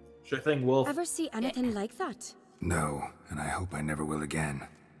 Sure thing, Wolf. Ever see anything like that? No, and I hope I never will again.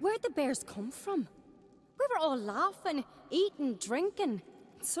 Where'd the bears come from? We were all laughing, eating, drinking.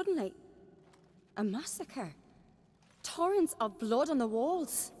 And suddenly, a massacre. Torrents of blood on the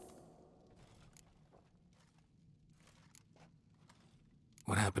walls.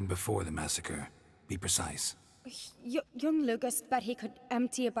 What happened before the massacre? Be precise. Young Lucas bet he could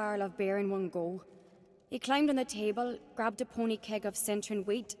empty a barrel of beer in one go. He climbed on the table, grabbed a pony keg of Centron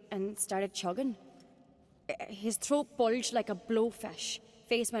wheat, and started chugging. His throat bulged like a blowfish,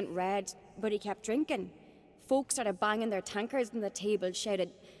 face went red, but he kept drinking. Folks started banging their tankards on the table,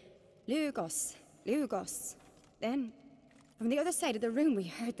 shouted, "Lugos, Lugos." Then, from the other side of the room, we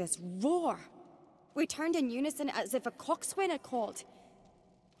heard this roar. We turned in unison as if a coxswain had called.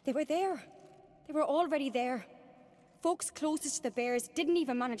 They were there. They were already there. Folks closest to the bears didn't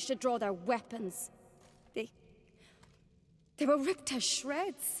even manage to draw their weapons. They were ripped to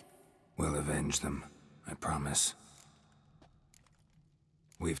shreds. We'll avenge them, I promise.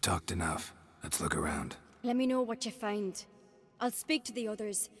 We've talked enough. Let's look around. Let me know what you find. I'll speak to the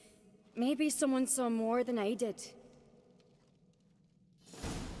others. Maybe someone saw more than I did.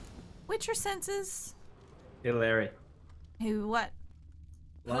 Witcher senses? Hey, Larry. Who, what?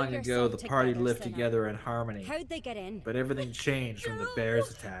 Long ago, the party lived together in harmony. How'd they get in? But everything changed when the bears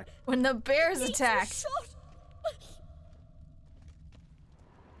attacked. When the bears attacked.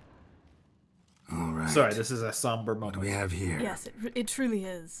 All right. Sorry, this is a somber moment. What do we have here? Yes, it truly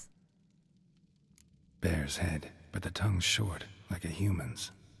is. Bear's head, but the tongue's short, like a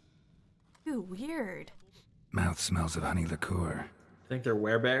human's. Ooh, weird. Mouth smells of honey liqueur. Think they're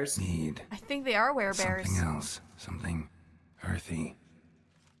werebears? Mead. I think they are werebears. Something else. Something earthy.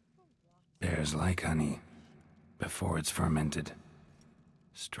 Bears like honey before it's fermented.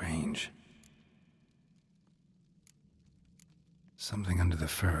 Strange. Something under the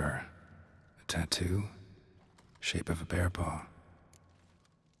fur. A tattoo. Shape of a bear paw.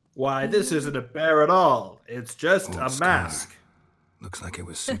 Why, this isn't a bear at all. It's just Old a scar. mask. Looks like it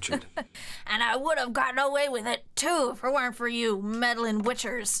was sutured. And I would have gotten away with it, too, if it weren't for you meddling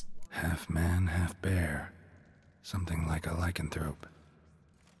witchers. Half man, half bear. Something like a lycanthrope.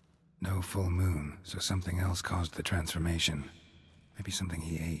 No full moon, so something else caused the transformation. Maybe something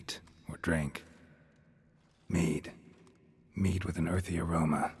he ate or drank. Mead. Mead with an earthy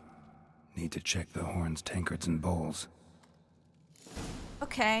aroma. Need to check the horns, tankards, and bowls.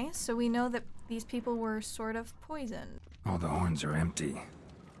 Okay, so we know that these people were sort of poisoned. All the horns are empty.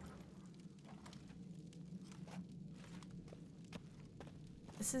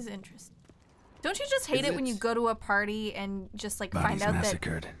 This is interesting. Don't you just hate it when you go to a party and just like Bodies find out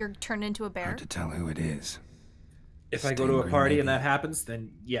massacred. that you're turned into a bear? Hard to tell who it is. If I go to a Stingray, party and maybe. that happens,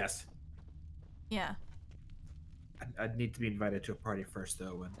 then yes. Yeah. I'd need to be invited to a party first,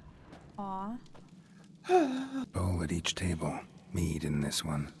 though. Aw. Bowl at each table. Mead in this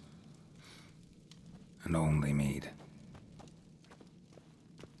one. And only mead.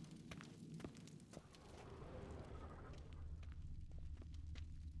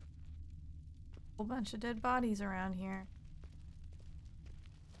 Whole bunch of dead bodies around here.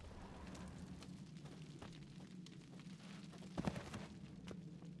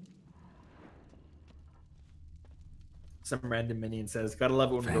 Some random minion says, "Gotta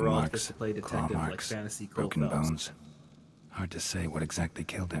love it when Fan we're all marks, to play claw detective like marks, fantasy cult broken films." bones. Hard to say what exactly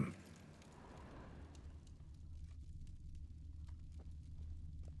killed him.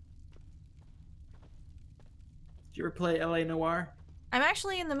 Did you ever play L.A. Noire? I'm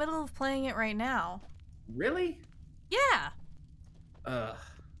actually in the middle of playing it right now. Really? Yeah. Ugh.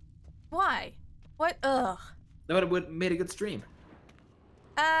 Why? What? Ugh. That would have made a good stream.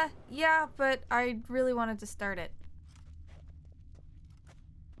 Yeah, but I really wanted to start it.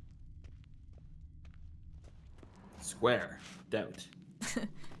 Square. Doubt.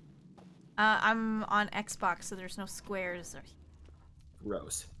 I'm on Xbox, so there's no squares.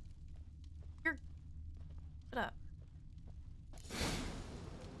 Gross. Shut up.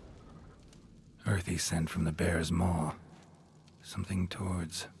 Earthy scent from the bear's maw. Something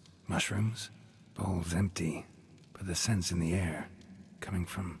towards mushrooms. Bowl's empty, but the scent's in the air. Coming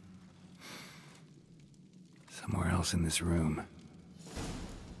from somewhere else in this room.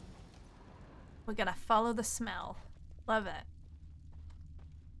 We gotta follow the smell. Love it.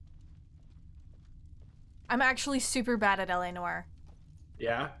 I'm actually super bad at LA Noire.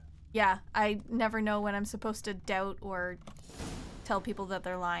 Yeah? Yeah, I never know when I'm supposed to doubt or tell people that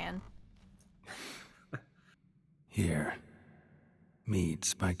they're lying. Here. Mead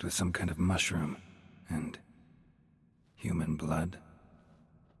spiked with some kind of mushroom. And human blood.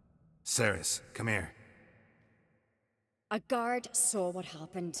 Cerys, come here. A guard saw what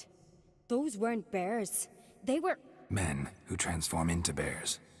happened. Those weren't bears. They were... Men who transform into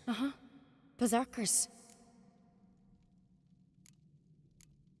bears. Uh-huh. Berserkers.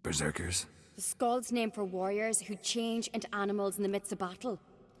 Berserkers? The Skald's name for warriors who change into animals in the midst of battle.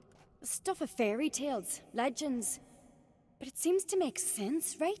 Stuff of fairy tales, legends. But it seems to make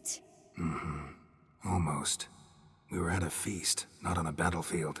sense, right? Mm-hmm. Almost. We were at a feast, not on a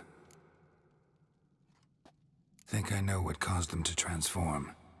battlefield. Think I know what caused them to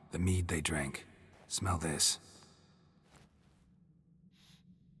transform. The mead they drank. Smell this.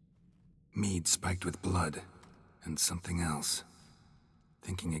 Mead spiked with blood. And something else.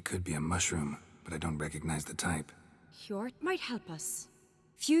 Thinking it could be a mushroom, but I don't recognize the type. Hjort might help us.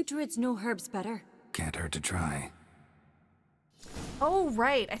 Few druids know herbs better. Can't hurt to try. Oh,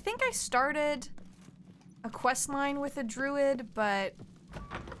 right. I think I started a quest line with a druid, but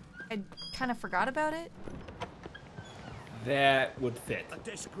I kind of forgot about it. That would fit. A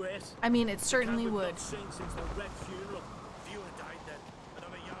disgrace. I mean, it certainly would.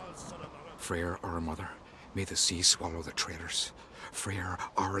 Freyr, our mother, may the sea swallow the traitors. frail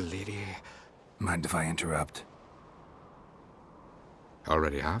Our Lady. Mind if I interrupt?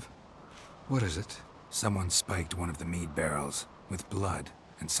 Already have? What is it? Someone spiked one of the mead barrels with blood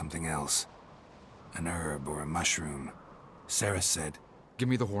and something else. An herb or a mushroom. Cerys said... Give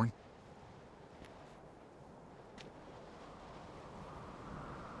me the horn.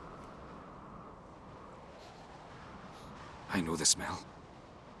 I know the smell.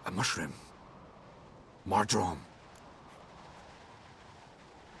 A mushroom. Mardrome.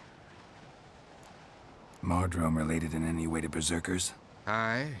 Mardrome related in any way to berserkers?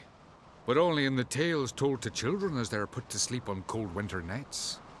 Aye. But only in the tales told to children as they're put to sleep on cold winter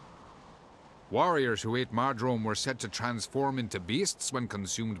nights. Warriors who ate Mardrome were said to transform into beasts when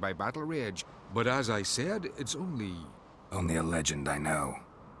consumed by battle rage. But as I said, it's only... Only a legend, I know.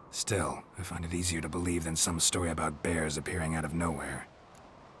 Still, I find it easier to believe than some story about bears appearing out of nowhere.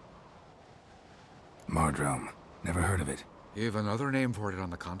 Mardrome. Never heard of it. You have another name for it on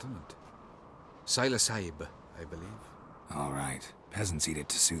the continent. Silasaib, I believe. All right. Peasants eat it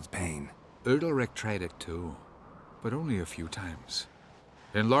to soothe pain. Udalric tried it too, but only a few times.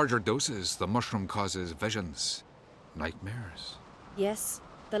 In larger doses, the mushroom causes visions, nightmares. Yes,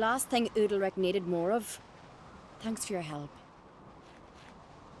 the last thing Udalric needed more of. Thanks for your help.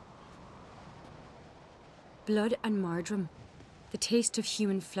 Blood and Mardrome. The taste of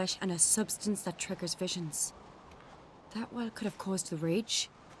human flesh and a substance that triggers visions. That well could have caused the rage.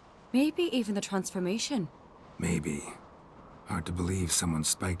 Maybe even the transformation. Maybe. Hard to believe someone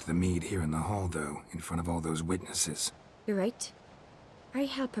spiked the mead here in the hall, though, in front of all those witnesses. You're right. I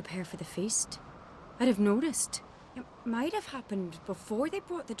helped prepare for the feast. I'd have noticed. It might have happened before they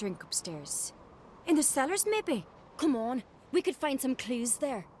brought the drink upstairs. In the cellars, maybe. Come on, we could find some clues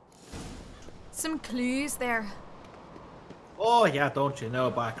there. Some clues there. Oh yeah, don't you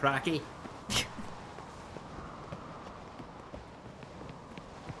know, by cracky.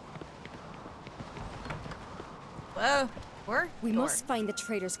 Whoa, we must find the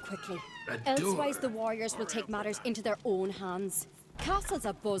traitors quickly. Elsewise the warriors will take matters into their own hands. Castle's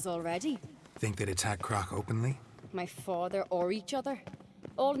abuzz already. Think they'd attack Croc openly? My father or each other.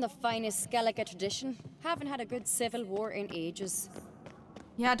 All in the finest Skellige tradition. Haven't had a good civil war in ages.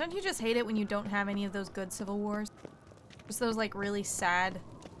 Yeah, don't you just hate it when you don't have any of those good civil wars? Just those, like, really sad,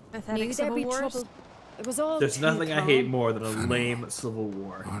 pathetic civil wars? Trouble. It was all There's nothing calm. I hate more than a lame civil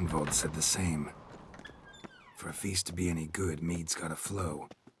war. Arnvold said the same. For a feast to be any good, mead's gotta flow,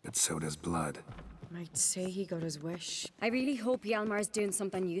 but so does blood. Might say he got his wish. I really hope Hjalmar's doing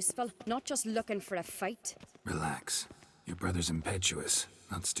something useful, not just looking for a fight. Relax. Your brother's impetuous,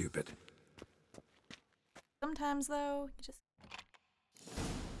 not stupid. Sometimes, though, you just...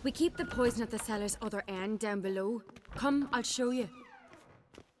 We keep the poison at the cellar's other end, down below. Come, I'll show you.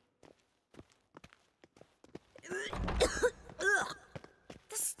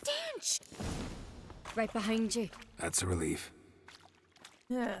 The stench! Right behind you. That's a relief.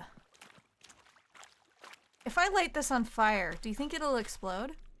 Yeah. If I light this on fire, do you think it'll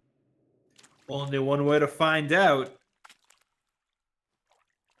explode? Only one way to find out.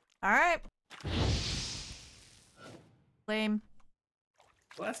 Alright. Lame.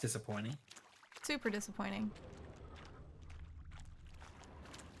 Well, that's disappointing. Super disappointing.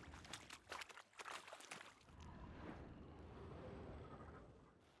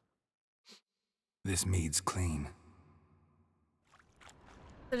 This mead's clean.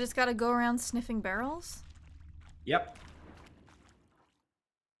 So just gotta go around sniffing barrels? Yep.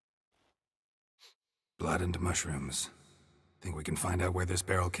 Blood and mushrooms. Think we can find out where this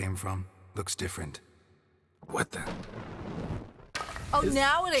barrel came from? Looks different. What the? Oh,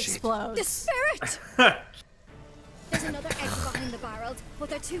 now it explodes. The spirit! There's another exit behind the barrels, but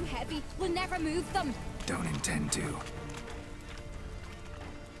they're too heavy. We'll never move them. Don't intend to.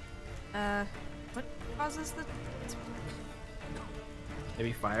 What causes the...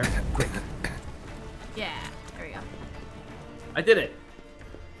 Maybe fire. Quick. Yeah, there we go. I did it.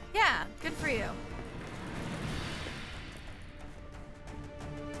 Yeah, good for you.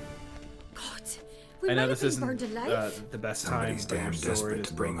 God, we I know might this have been burned isn't alive. the best Somebody's time. damn desperate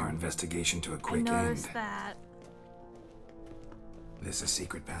to bring our investigation to a I quick noticed end. that. This a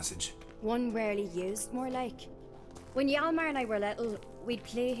secret passage? One rarely used, more like. When Hjalmar and I were little, we'd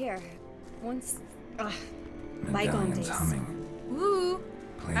play here. Once... bygone Medallion's days. humming. Woo!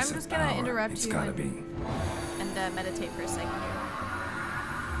 Place I'm of just gonna power. interrupt It's you gotta and, be. and meditate for a second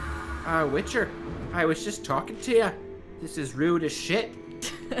here. Witcher, I was just talking to you. This is rude as shit.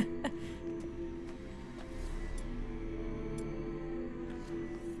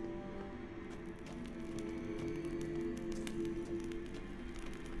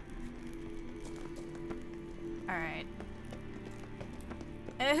 Alright.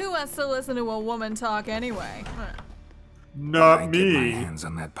 Who wants to listen to a woman talk anyway? Not me. Get my hands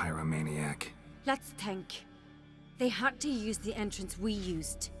on that pyromaniac. Let's think. They had to use the entrance we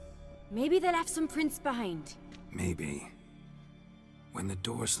used. Maybe they left some prints behind. Maybe. When the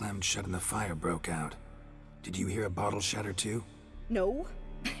door slammed shut and the fire broke out, did you hear a bottle shatter too? No,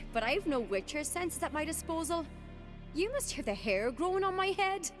 but I've no witcher senses at my disposal. You must hear the hair growing on my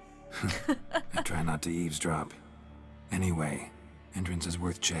head. I try not to eavesdrop. Anyway, entrance is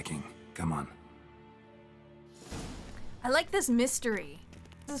worth checking. Come on. I like this mystery.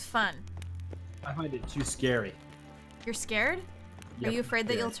 This is fun. I find it too scary. You're scared? Yep, Are you afraid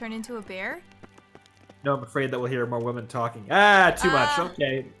that scared. you'll turn into a bear? No, I'm afraid that we'll hear more women talking. Ah, too much.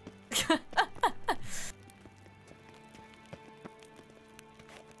 Okay.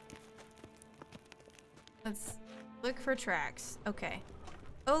 Let's look for tracks. Okay.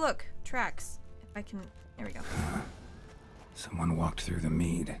 Oh, look. Tracks. If I can... There we go. Someone walked through the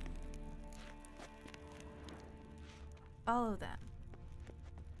mead. Follow them.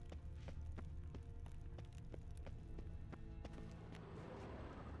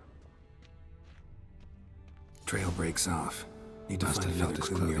 Trail breaks off. Need to find another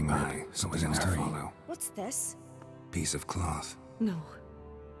clue nearby. Something else to follow. What's this? Piece of cloth. No,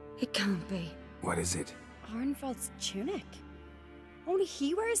 it can't be. What is it? Arnvald's tunic. Only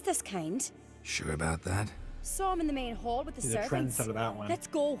he wears this kind. Sure about that? Saw him in the main hall with the He's a servants. trendsetter, that one. Let's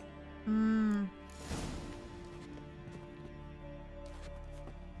go.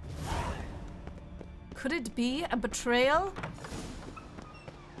 Could it be a betrayal?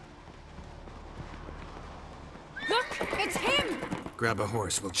 Look, it's him! Grab a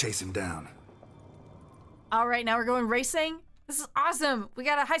horse, we'll chase him down. All right, now we're going racing. This is awesome. We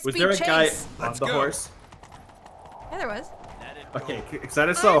got a high-speed chase. Was there a guy on the horse? Yeah, there was. Okay, because I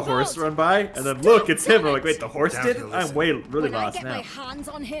just saw a horse run by, and then look, it's him. I'm like, wait, the horse did? I'm really when lost I get now. my hands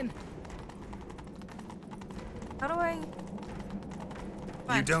on him. How do I...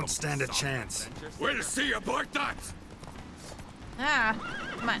 You don't stand a chance. We'll see about that! Ah,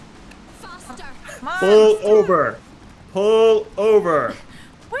 come on. Faster. Come on. Pull over. Pull over.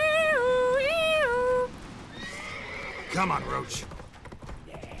 Come on, Roach.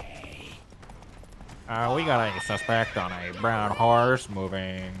 We got a suspect on a brown horse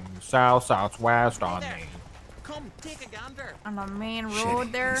moving south-southwest on the... Come, take a gander. On the main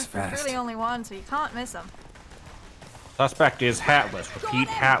road there. he's fast. There's really only one, so you can't miss him. Suspect is hatless. Repeat,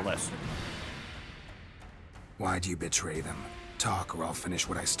 hatless. Why'd you betray them? Talk or I'll finish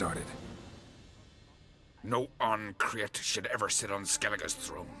what I started. No uncreate should ever sit on Skellige's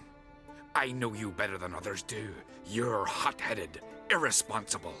throne. I know you better than others do. You're hot-headed,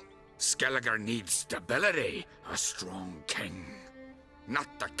 irresponsible. Skellige needs stability, a strong king. Not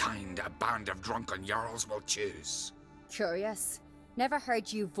the kind a band of drunken jarls will choose. Curious. Never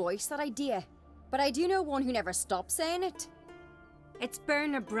heard you voice that idea. But I do know one who never stops saying it. It's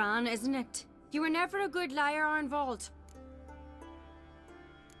Berna Bran, isn't it? You were never a good liar, Arnvald.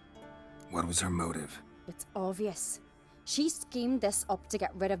 What was her motive? It's obvious. She schemed this up to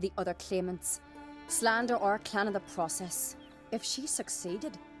get rid of the other claimants. Slander our clan in the process. If she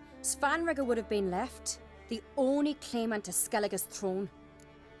succeeded, Svanrige would have been left, the only claimant to Skellige's throne.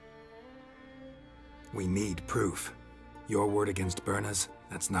 We need proof. Your word against Berna's,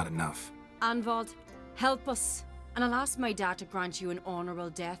 that's not enough. Arnvald, help us, and I'll ask my dad to grant you an honourable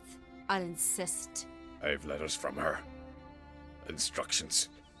death. I'll insist. I've letters from her. Instructions.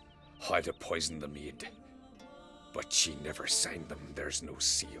 How to poison the mead. But she never signed them. There's no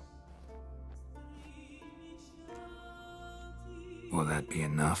seal. Will that be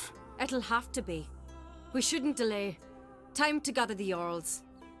enough? It'll have to be. We shouldn't delay. Time to gather the Jarls.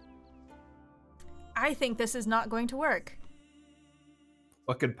 I think this is not going to work.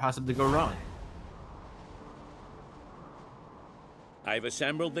 What could possibly go wrong? I've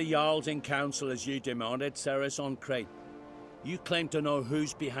assembled the Jarls in council as you demanded, Cerys on Crate. You claim to know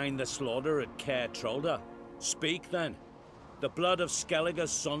who's behind the slaughter at Caer Trolda. Speak then. The blood of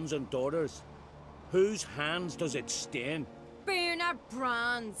Skellige's sons and daughters. Whose hands does it stain? Berna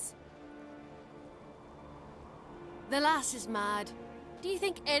Bran's. The lass is mad. Do you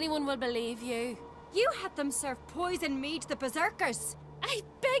think anyone will believe you? You had them serve poison mead to the berserkers. I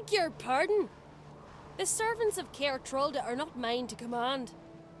beg your pardon. The servants of Caer Trolda are not mine to command.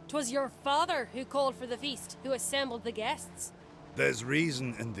 'Twas your father who called for the feast, who assembled the guests. There's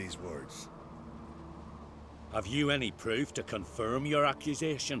reason in these words. Have you any proof to confirm your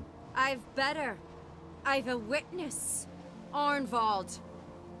accusation? I've better. I've a witness. Arnvald.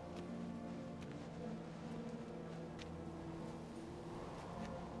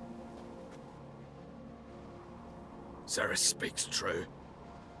 Cerys speaks true.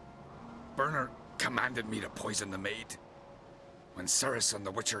 Burner commanded me to poison the maid. When Cerys and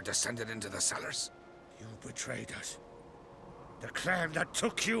the Witcher descended into the cellars. You betrayed us. The clan that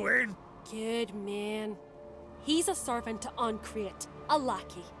took you in. Good man. He's a servant to Ancreate, a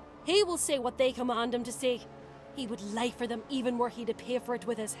lackey. He will say what they command him to say. He would lie for them even were he to pay for it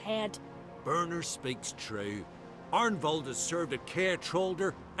with his head. Burner speaks true. Arnvold has served a care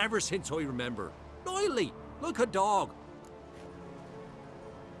trollder ever since I remember. Loyally, like a dog.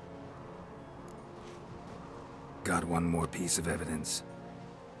 Got one more piece of evidence.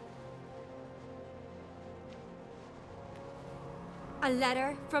 A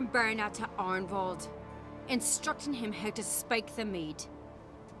letter from Burner to Arnvold, instructing him how to spike the mead.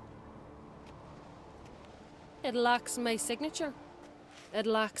 It lacks my signature. It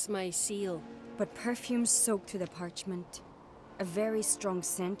lacks my seal. But perfume soaked through the parchment. A very strong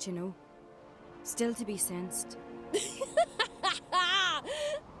scent, you know. Still to be sensed. Is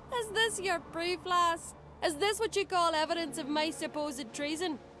this your proof, lass? Is this what you call evidence of my supposed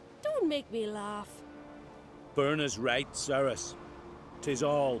treason? Don't make me laugh. Burner's right, Cerys. 'Tis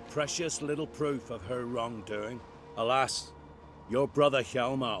all precious little proof of her wrongdoing. Alas, your brother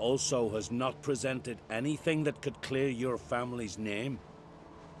Hjalmar also has not presented anything that could clear your family's name.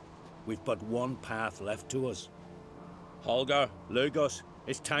 We've but one path left to us. Holger, Lugos,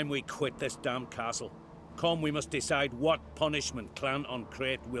 it's time we quit this damn castle. Come, we must decide what punishment Clan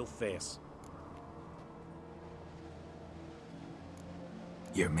Ancreate will face.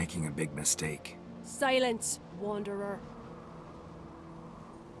 You're making a big mistake. Silence, wanderer.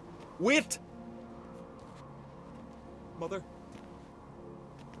 Wait! Mother,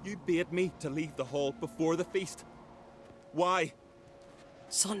 you bade me to leave the hall before the feast. Why?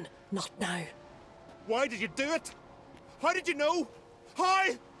 Son, not now. Why did you do it? How did you know? How?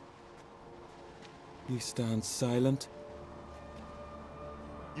 You stand silent.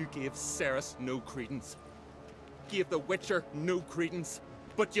 You gave Cerys no credence. Gave the Witcher no credence.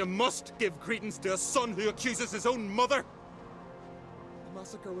 But you must give credence to a son who accuses his own mother. The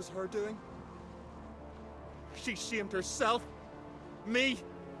massacre was her doing. She shamed herself, me,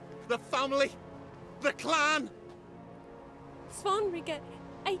 the family, the clan. Svanrige,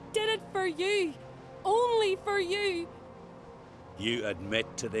 I did it for you. Only for you. You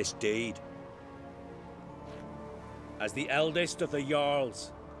admit to this deed. As the eldest of the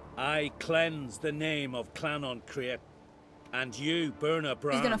Jarls, I cleanse the name of Clan Ancreate. And you, Burner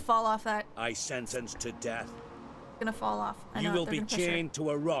Bran, He's gonna fall off that. I sentence to death. Gonna fall off. I know You it, will they're be gonna push her. chained to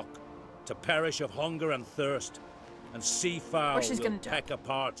a rock, to perish of hunger and thirst, and sea fowl Or she's will gonna jump. peck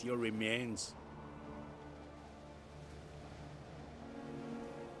apart your remains.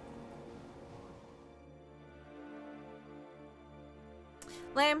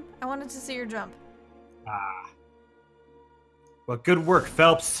 Lame, I wanted to see your jump. Well, good work,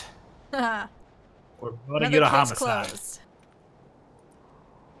 Phelps. Haha. We're going to get a Another case homicide. closed.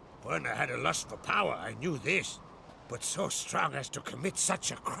 Burner had a lust for power, I knew this. But so strong as to commit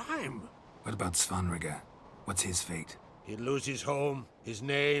such a crime. What about Svanrige? What's his fate? He'll lose his home, his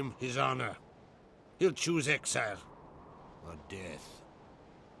name, his honor. He'll choose exile. Or death.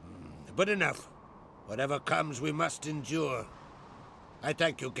 But enough. Whatever comes, we must endure. I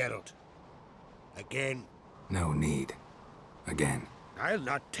thank you, Geralt. Again. No need. Again. I'll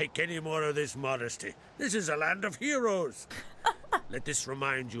not take any more of this modesty. This is a land of heroes. Let this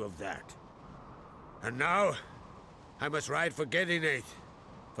remind you of that. And now, I must ride for Gedinate,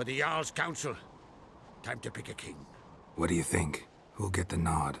 for the Jarl's Council. Time to pick a king. What do you think? Who'll get the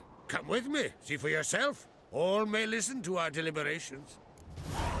nod? Come with me, see for yourself. All may listen to our deliberations.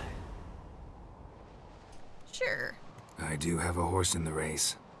 Sure. I do have a horse in the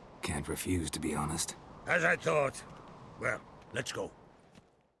race. Can't refuse, to be honest. As I thought. Well, let's go.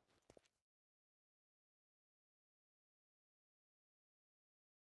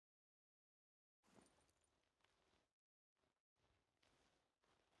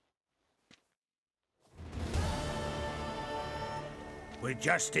 We're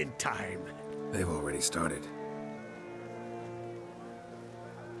just in time. They've already started.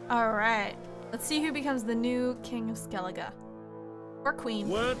 Alright. Let's see who becomes the new King of Skellige. Or Queen.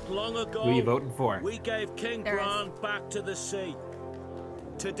 Weren't long ago, Who are you voting for? we gave King There Bran back to the sea.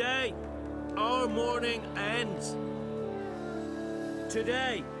 Today, our mourning ends.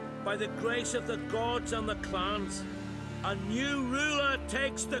 Today, by the grace of the gods and the clans, a new ruler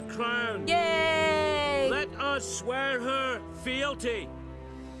takes the crown. Yay! Let us swear her fealty.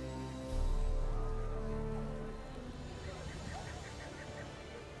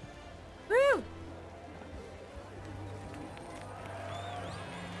 Woo!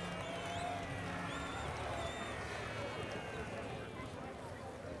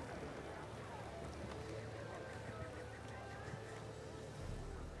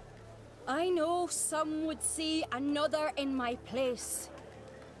 I know some would see another in my place.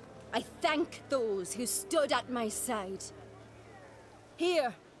 I thank those who stood at my side.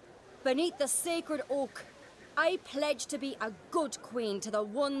 Here, beneath the sacred oak, I pledge to be a good queen to the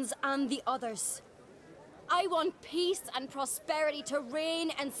ones and the others. I want peace and prosperity to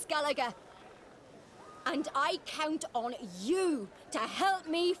reign in Skellige. And I count on you to help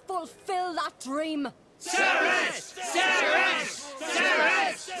me fulfill that dream. Cerys! Cerys!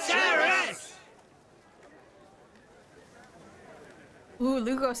 Cerys! Cerys! Ooh,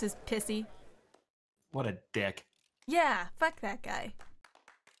 Lugos is pissy. What a dick. Yeah, fuck that guy.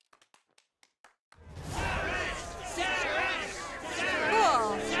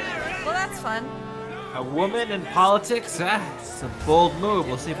 Cool. Well, that's fun. A woman in politics? It's a bold move.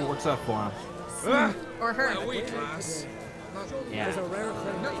 We'll see if it works out for him. Or her. Yeah.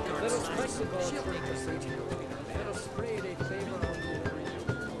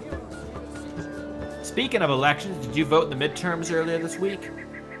 Speaking of elections, did you vote in the midterms earlier this week?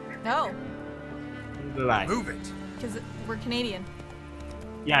 No. Did I? Move it. Because we're Canadian.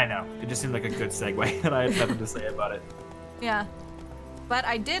 Yeah, I know. It just seemed like a good segue, and I had nothing to say about it. Yeah. But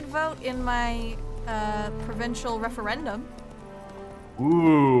I did vote in my provincial referendum.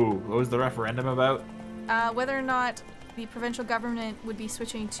 Ooh, what was the referendum about? Whether or not the provincial government would be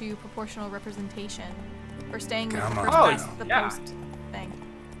switching to proportional representation or staying with the first past the post thing.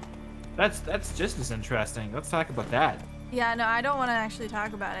 That's just as interesting. Let's talk about that. Yeah, no, I don't want to actually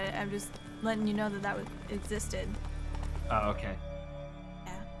talk about it. I'm just letting you know that that existed. Oh, okay.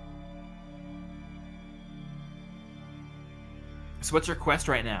 Yeah. So what's your quest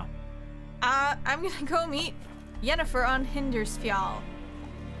right now? I'm gonna go meet Yennefer on Hindersfjall.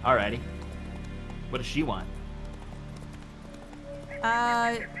 Alrighty. What does she want?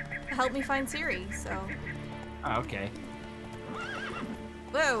 Help me find Ciri, so. Oh, okay.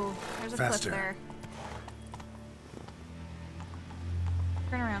 Whoa, there's a Faster. cliff there.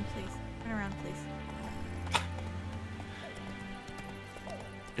 Turn around, please. Turn around, please.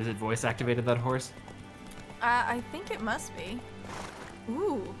 Is it voice activated, that horse? I think it must be.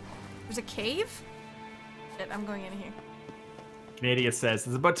 Ooh, there's a cave? Shit, I'm going in here. Canadian says,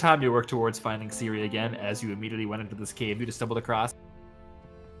 it's about time you work towards finding Ciri again, as you immediately went into this cave you just stumbled across.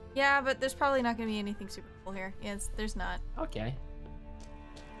 Yeah, but there's probably not going to be anything super cool here. Yes, there's not. Okay.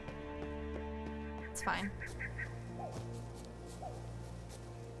 It's fine.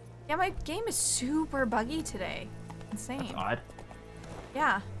 Yeah, my game is super buggy today. Insane. That's odd.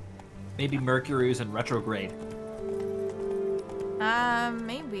 Yeah. Maybe Mercury's in retrograde.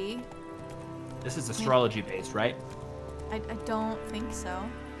 Maybe. This is astrology based, right? I don't think so.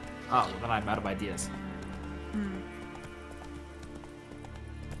 Oh, well, then I'm out of ideas. Hmm.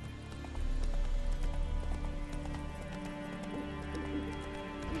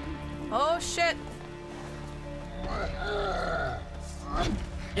 Oh shit!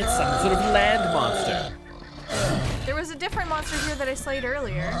 It's some sort of land monster. There was a different monster here that I slayed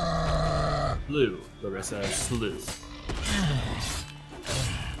earlier. Slew, Larissa, slew.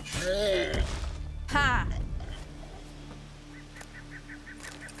 Ha!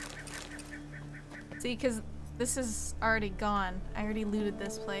 See, because this is already gone. I already looted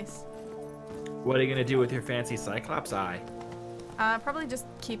this place. What are you gonna do with your fancy Cyclops eye? Probably just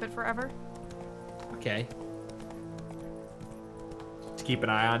keep it forever. Okay. To keep an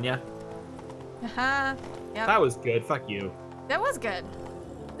eye on ya. Haha. Yep. That was good. Fuck you. That was good.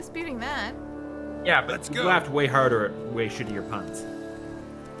 Disputing that. Yeah, but you laughed way harder at way shittier puns.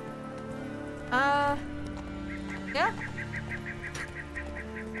 Yeah.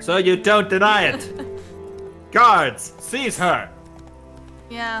 So you don't deny it. Guards, seize her.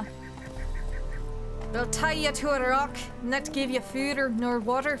 Yeah. They'll tie you to a rock, not give you food or nor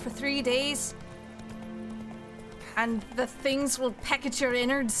water for 3 days. And the things will peck at your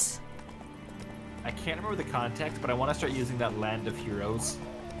innards. I can't remember the context, but I want to start using that Land of Heroes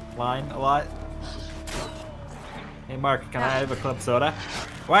line a lot. Hey Mark, can I have a club soda?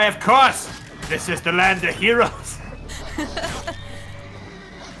 Why, of course! This is the Land of Heroes!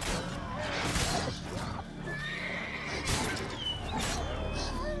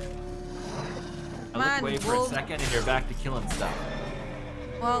 I look away for a second and you're back to killing stuff.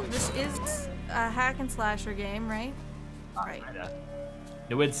 Well, this is a hack and slasher game, right? Right.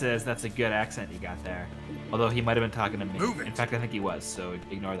 Nwid says that's a good accent you got there. Although he might have been talking to me. In fact, I think he was, so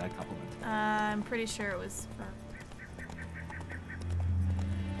ignore that compliment. I'm pretty sure it was for...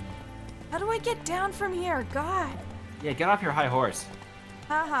 How do I get down from here? God. Yeah, get off your high horse.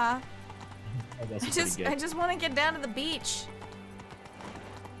 Haha. I I just want to get down to the beach.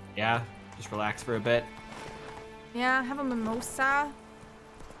 Yeah, just relax for a bit. Yeah, have a mimosa.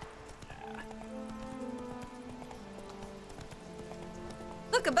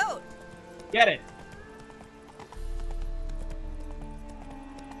 Get it.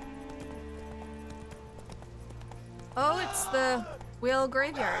 Oh, it's the whale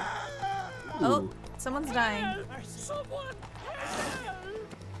graveyard. Oh, someone's dying.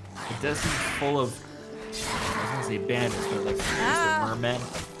 It does seem full of, I was gonna say bandits, but like the mermen.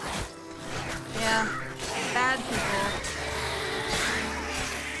 Yeah, bad people.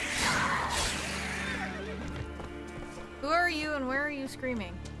 Who are you and where are you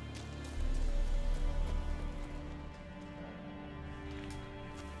screaming?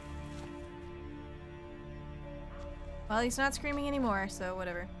 Well, he's not screaming anymore, so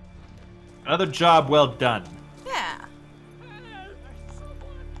whatever. Another job well done. Yeah.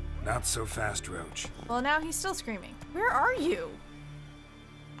 Not so fast, Roach. Well, now he's still screaming. Where are you?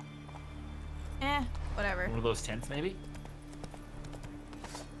 Whatever. One of those tents, maybe?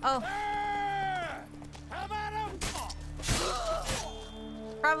 Oh.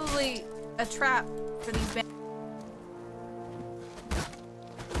 Probably a trap for these bandits.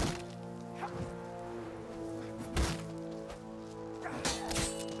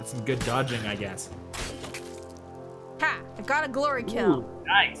 That's some good dodging, I guess. Ha! I got a glory kill. Ooh,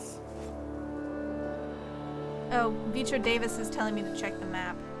 nice. Oh, Vitro Davis is telling me to check the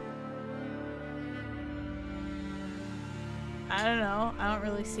map. I don't know. I don't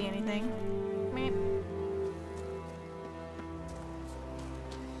really see anything. Meep.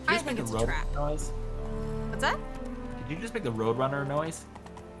 I think it's a trap. Noise? What's that? Did you just make the Roadrunner noise?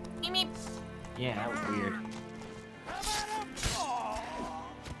 Meep meep. Yeah, that was weird.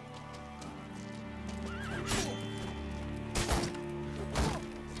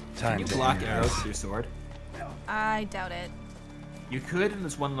 Can you block arrows with your sword? I doubt it. You could in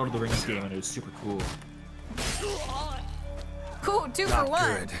this one Lord of the Rings game, and it was super cool. Cool, 2 for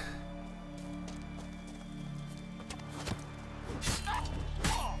 1. Good.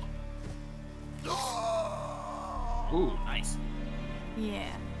 Ooh, nice.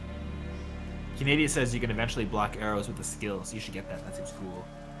 Yeah. Canadian says you can eventually block arrows with the skill, so you should get that. That seems cool.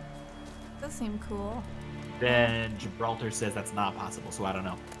 Does seem cool. Then Gibraltar says that's not possible, so I don't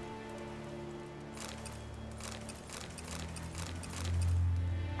know.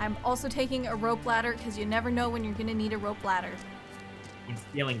 I'm also taking a rope ladder because you never know when you're gonna need a rope ladder. When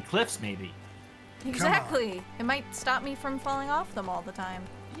scaling cliffs, maybe. Exactly. It might stop me from falling off them all the time.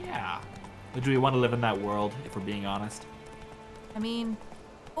 Yeah. But do we want to live in that world, if we're being honest? I mean,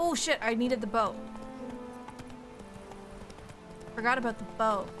 oh shit, I needed the boat. Forgot about the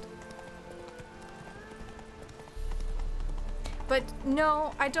boat. But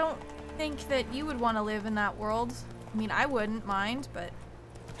no, I don't think that you would want to live in that world. I mean, I wouldn't mind, but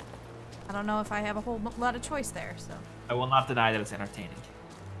I don't know if I have a whole lot of choice there, so. I will not deny that it's entertaining.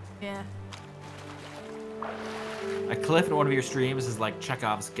 Yeah. A cliff in one of your streams is like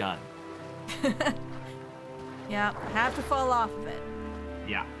Chekhov's gun. Yeah, I have to fall off of it.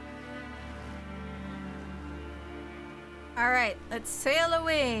 Yeah. Alright, let's sail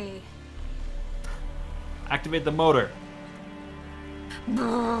away. Activate the motor.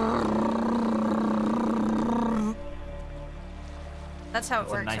 That's how it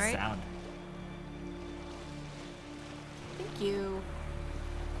That's works, a nice right? sound. Thank you.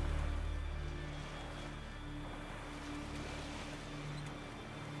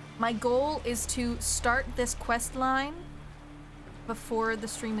 My goal is to start this quest line before the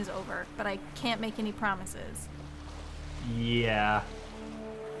stream is over, but I can't make any promises. Yeah.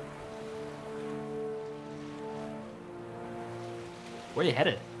 Where are you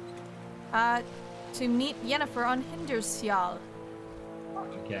headed? To meet Yennefer on Hindersfjall.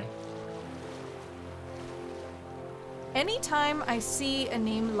 Okay. Anytime I see a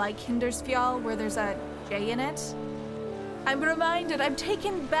name like Hindersfjall where there's a J in it, I'm reminded, I'm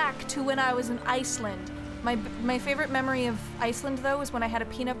taken back to when I was in Iceland. My favorite memory of Iceland, though, is when I had a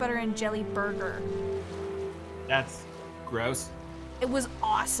peanut butter and jelly burger. That's gross. It was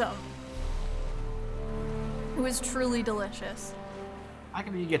awesome. It was truly delicious. How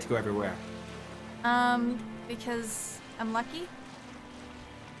come you get to go everywhere? Because I'm lucky?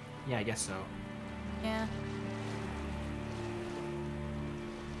 Yeah, I guess so. Yeah.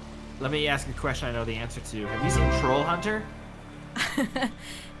 Let me ask a question I know the answer to. Have you seen Troll Hunter?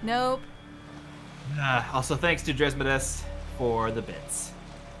 Nope. Also, thanks to Dresmodus for the bits.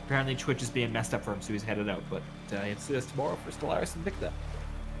 Apparently, Twitch is being messed up for him, so he's headed out. But he'll see us tomorrow for Stellaris and Victa.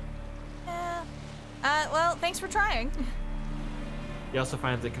 Yeah. Well, thanks for trying. He also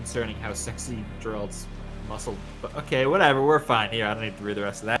finds it concerning how sexy Gerald's muscle. But okay, whatever. We're fine here. I don't need to read the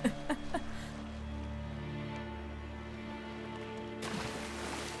rest of that.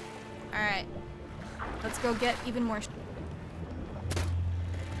 All right. Let's go get even more.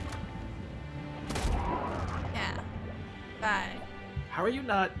 How are you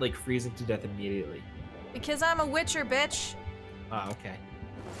not, like, freezing to death immediately? Because I'm a witcher, bitch. Oh, okay.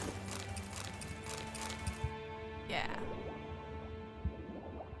 Yeah.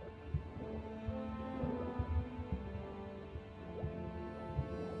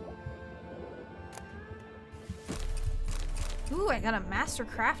 Ooh, I got a master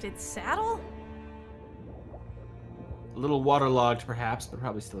crafted saddle? A little waterlogged, perhaps, but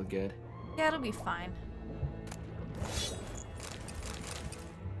probably still good. Yeah, it'll be fine.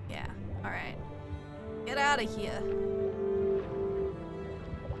 Yeah, alright. Get out of here.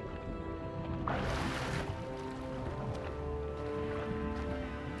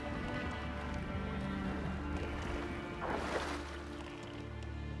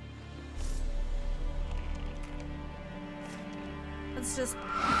 Let's just...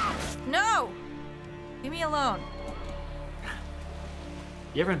 No! Leave me alone.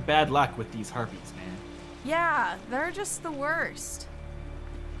 You ever had bad luck with these harpies, man? Yeah, they're just the worst.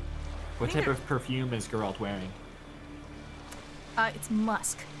 What type of perfume is Geralt wearing? It's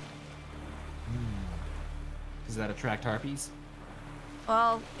musk. Does that attract harpies?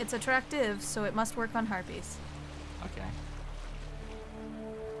 Well, it's attractive, so it must work on harpies. Okay.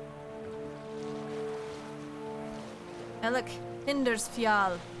 Now look,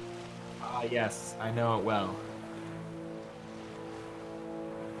 Hindersfjall. Ah, yes, I know it well.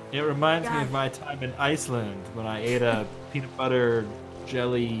 It reminds me of my time in Iceland when I ate a peanut butter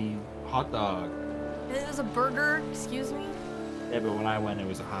jelly hot dog. It was a burger, excuse me? Yeah, but when I went, it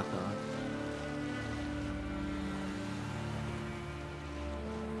was a hot dog.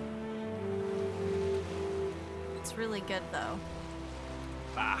 It's really good, though.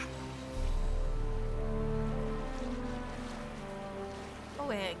 Ah. Go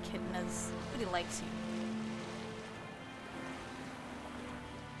away, Echidnas. Nobody likes you.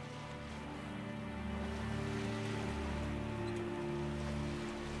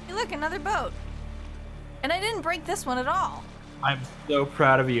 Hey, look, another boat. And I didn't break this one at all. I'm so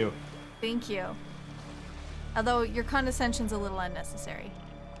proud of you. Thank you. Although your condescension's a little unnecessary.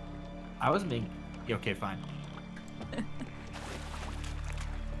 I was being... Okay, fine.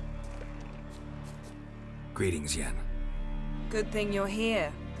 Greetings, Yen. Good thing you're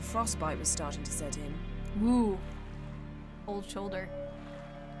here. The frostbite was starting to set in. Woo. Old shoulder.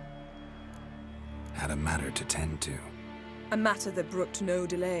 Had a matter to tend to. A matter that brooked no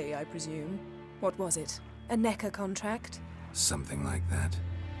delay, I presume. What was it? A NECA contract? Something like that.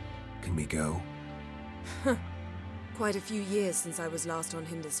 Can we go? Quite a few years since I was last on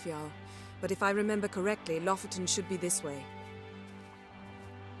Hindersfjall. But if I remember correctly, Lofoten should be this way.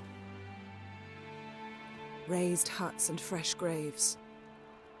 Raised huts and fresh graves.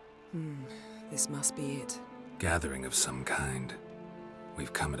 This must be it. Gathering of some kind.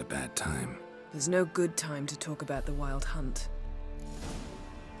 We've come at a bad time. There's no good time to talk about the Wild Hunt.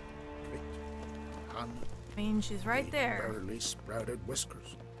 I mean, she's right there. Barely sprouted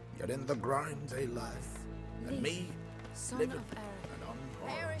whiskers, yet in the grime they lie. And me, living and unharmed.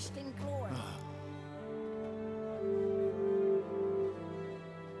 Perished in glory.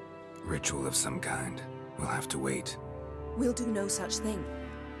 Ritual of some kind. We'll have to wait. We'll do no such thing.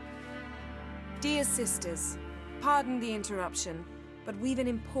 Dear sisters, pardon the interruption, but we've an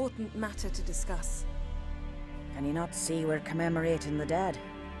important matter to discuss. Can you not see we're commemorating the dead?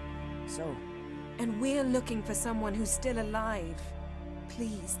 So? And we're looking for someone who's still alive.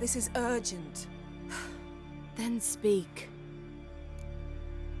 Please, this is urgent. Then speak.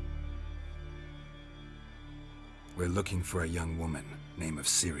 We're looking for a young woman, name of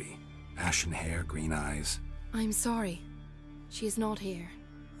Ciri. Ashen hair, green eyes. I'm sorry. She is not here.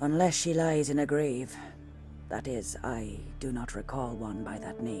 Unless she lies in a grave. That is, I do not recall one by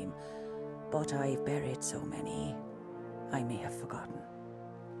that name. But I've buried so many, I may have forgotten.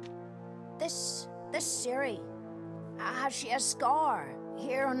 This Ciri, has she a scar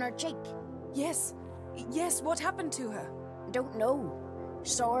here on her cheek? Yes, what happened to her? Don't know.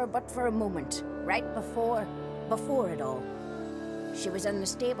 Saw her but for a moment, right before it all. She was in the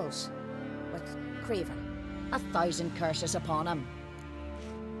stables with Craven. 1,000 curses upon him.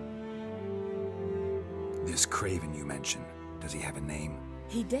 This Craven you mentioned, does he have a name?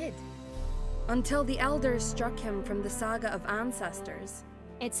 He did. Until the elders struck him from the saga of ancestors.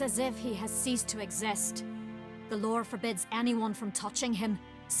 It's as if he has ceased to exist. The lore forbids anyone from touching him,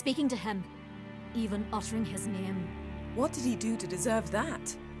 speaking to him, even uttering his name. What did he do to deserve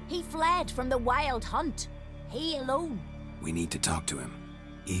that? He fled from the Wild Hunt. He alone. We need to talk to him,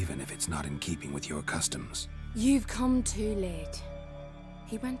 even if it's not in keeping with your customs. You've come too late.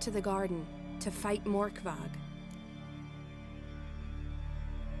 He went to the garden to fight Morkvag.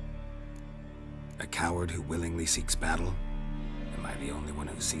 A coward who willingly seeks battle? Am I I the only one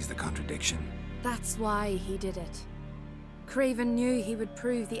who sees the contradiction? That's why he did it. Craven knew he would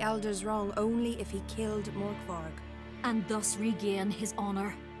prove the elders wrong only if he killed Morkvarg. And thus regain his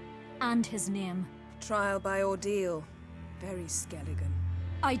honor and his name. Trial by ordeal. Very Skellige.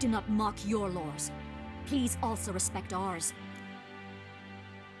 I do not mock your laws. Please also respect ours.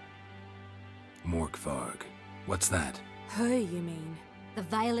 Morkvarg. What's that? Who, you mean? The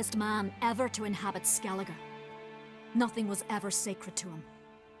vilest man ever to inhabit Skellige. Nothing was ever sacred to him.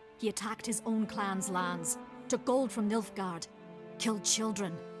 He attacked his own clan's lands, took gold from Nilfgaard, killed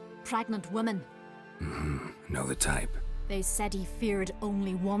children, pregnant women. Know the type. They said he feared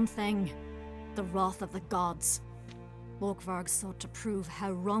only one thing, the wrath of the gods. Morkvarg sought to prove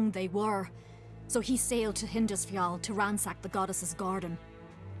how wrong they were, so he sailed to Hindisfjall to ransack the goddess's garden.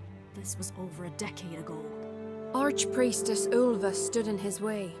 This was over a decade ago. Archpriestess Ulva stood in his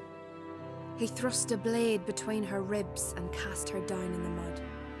way. He thrust a blade between her ribs and cast her down in the mud.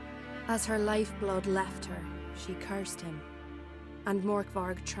 As her lifeblood left her, she cursed him, and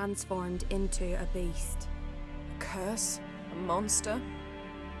Morkvarg transformed into a beast. A curse? A monster?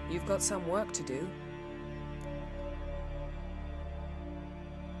 You've got some work to do.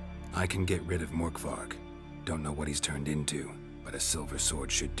 I can get rid of Morkvarg. Don't know what he's turned into, but a silver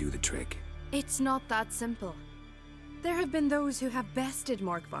sword should do the trick. It's not that simple. There have been those who have bested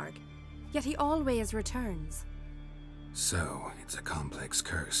Morkvarg, yet he always returns. So, it's a complex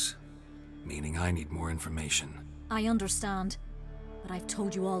curse, meaning I need more information. I understand, but I've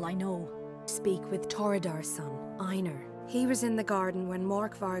told you all I know. Speak with Torridar's son, Einar. He was in the garden when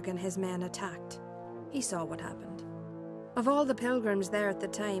Morkvarg and his men attacked. He saw what happened. Of all the pilgrims there at the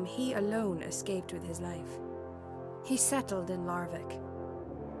time, he alone escaped with his life. He settled in Larvik.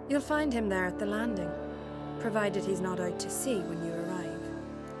 You'll find him there at the landing, provided he's not out to sea when you arrive.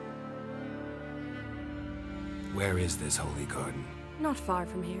 Where is this holy garden? Not far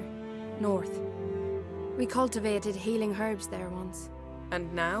from here. North. We cultivated healing herbs there once.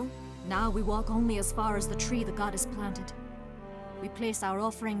 And now? Now we walk only as far as the tree the goddess planted. We place our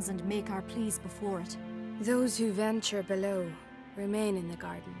offerings and make our pleas before it. Those who venture below remain in the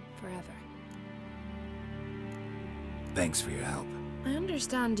garden forever. Thanks for your help. I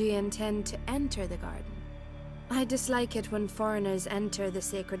understand you intend to enter the garden. I dislike it when foreigners enter the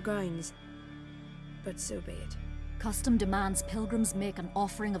sacred grounds, but so be it. Custom demands pilgrims make an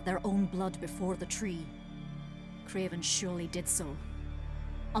offering of their own blood before the tree. Craven surely did so.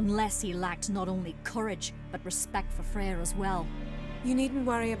 Unless he lacked not only courage, but respect for Freyr as well. You needn't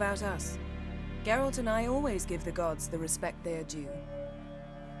worry about us. Geralt and I always give the gods the respect they are due.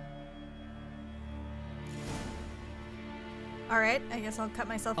 Alright, I guess I'll cut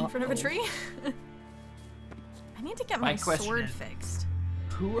myself in front of a tree. I need to get my sword fixed.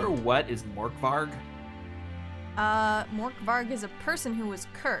 Who or what is Morkvarg? Morkvarg is a person who was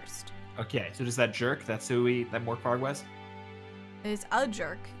cursed. Okay, so just that jerk, that's who that Morkvarg was? Is a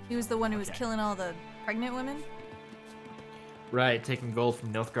jerk. He was the one who was killing all the pregnant women. Right, taking gold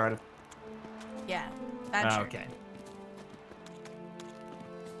from Nilfgaard. Yeah, that jerk. Okay.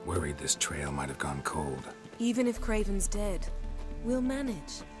 Worried this trail might have gone cold. Even if Craven's dead, we'll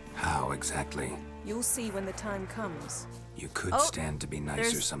manage. How exactly? You'll see when the time comes. You could stand to be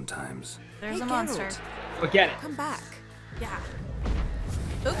nicer sometimes. There's hey, a monster. Look at it. Come back. Yeah.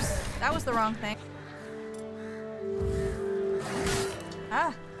 Oops, that was the wrong thing.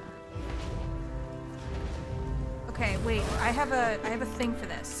 Ah. Okay, wait. I have a thing for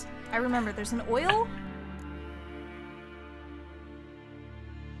this. I remember. There's an oil.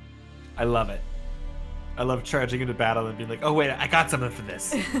 I love it. I love charging into battle and being like, "Oh wait, I got something for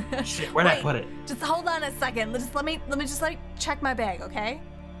this." Shit, where'd I put it? Just hold on a second. Let me just check my bag, okay?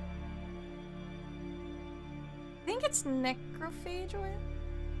 I think it's necrophage oil.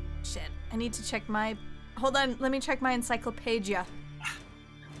 Shit, I need to check my. Hold on, let me check my encyclopedia.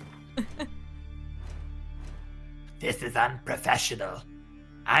 This is unprofessional.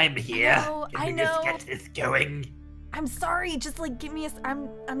 I'm here. I Can we know. just get this going? I'm sorry. Just like give me a.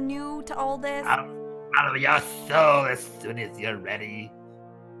 I'm new to all this. Follow your soul as soon as you're ready.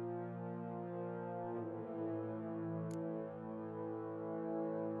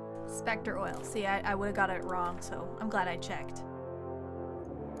 Spectre oil. See, I would have got it wrong, so I'm glad I checked.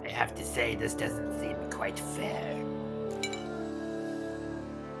 I have to say, this doesn't seem quite fair.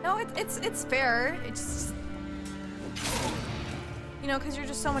 No, it's fair. It's you know, because you're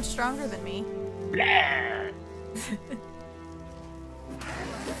just so much stronger than me. Blah.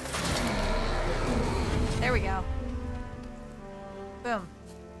 There we go. Boom.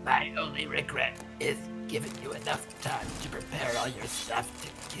 My only regret is giving you enough time to prepare all your stuff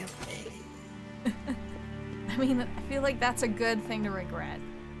to kill me. I mean, I feel like that's a good thing to regret.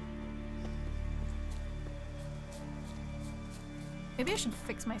 Maybe I should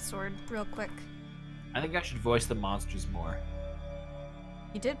fix my sword real quick. I think I should voice the monsters more.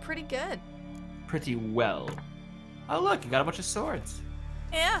 You did pretty good. Pretty well. Oh look, you got a bunch of swords.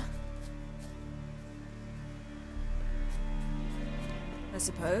 Yeah. I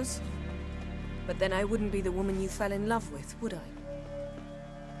suppose. But then I wouldn't be the woman you fell in love with, would I?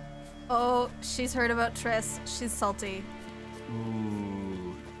 Oh, she's heard about Triss. She's salty.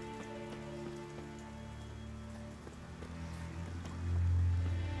 Ooh.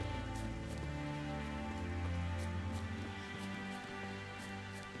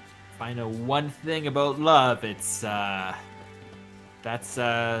 If I know one thing about love, it's that's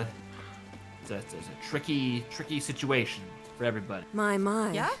a tricky situation for everybody. My.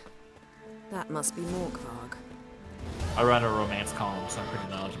 Yeah? That must be Morkvarg. I run a romance column, so I'm pretty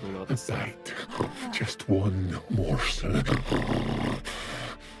knowledgeable about this stuff. Just one morsel.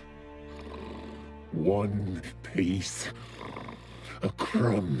 One piece. A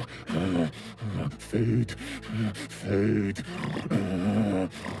crumb. Food. Food.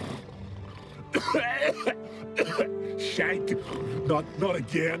 Shank. Not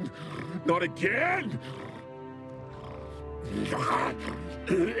again. Not again.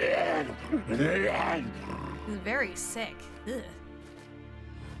 He's very sick. Ugh.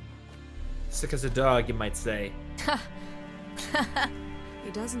 Sick as a dog, you might say.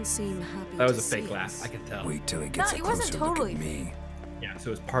 He doesn't seem happy. That was a to fake see laugh. us. I can tell. Wait till he gets No, a it wasn't closer look totally at me. Yeah, so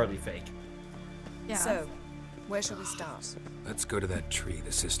it was partly fake. Yeah. So, where shall we start? Let's go to that tree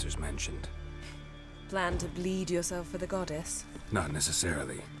the sisters mentioned. Plan to bleed yourself for the goddess? Not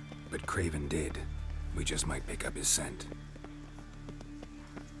necessarily, but Craven did. We just might pick up his scent.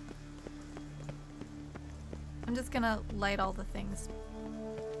 I'm just gonna light all the things.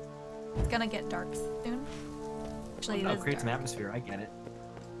 It's gonna get dark soon. Actually, No, it is create some dark. atmosphere. I get it.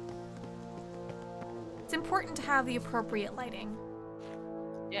 It's important to have the appropriate lighting.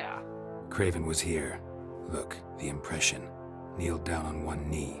 Yeah. Craven was here. Look, the impression. Kneeled down on one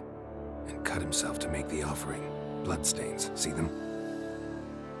knee and cut himself to make the offering. Bloodstains, see them?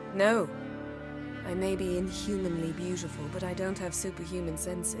 No. I may be inhumanly beautiful, but I don't have superhuman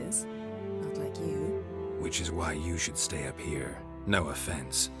senses. Not like you. Which is why you should stay up here. No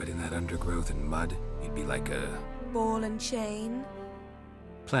offense, but in that undergrowth and mud, you'd be like a... Ball and chain?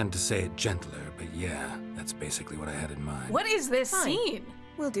 Planned to say it gentler, but yeah, that's basically what I had in mind. What is this Fine. scene?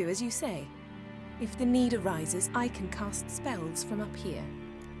 We'll do as you say. If the need arises, I can cast spells from up here.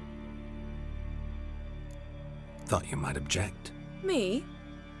 Thought you might object. Me?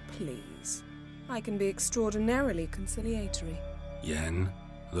 Please. I can be extraordinarily conciliatory. Yen,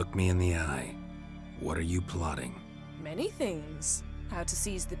 look me in the eye. What are you plotting? Many things. How to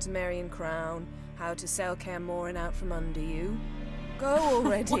seize the Temerian crown, how to sell Kaer Morhen out from under you. Go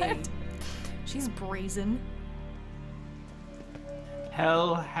already. What? She's brazen.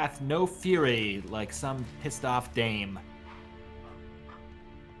 Hell hath no fury like some pissed off dame.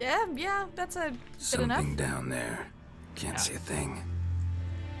 Yeah, that's a good enough. Something down there. Can't see a thing.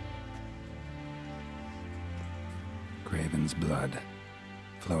 Craven's blood,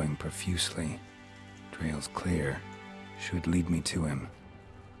 flowing profusely. Trails clear. Should lead me to him.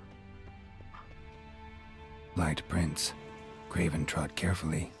 Light prints. Craven trod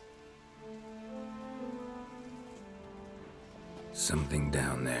carefully. Something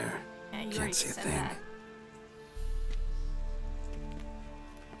down there. Yeah, you already Can't see a said thing. that.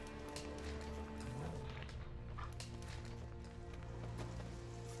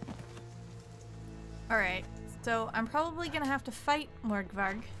 Alright, so I'm probably gonna have to fight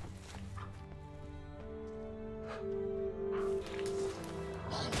Morkvarg.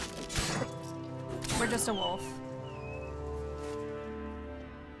 We're just a wolf.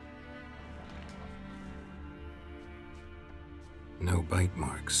 No bite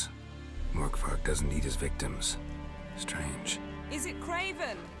marks. Morkvarg doesn't eat his victims. Strange. Is it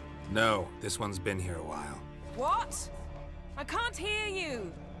Craven? No, this one's been here a while. What? I can't hear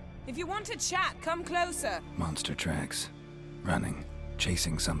you. If you want to chat, come closer. Monster tracks. Running.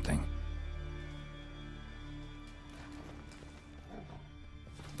 Chasing something.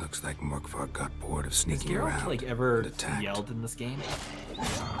 Looks like Morkvarg got bored of Has sneaking Geralt around. like ever and attacked. yelled in this game?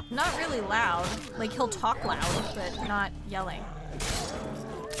 Not really loud. Like, he'll talk loud, but not yelling.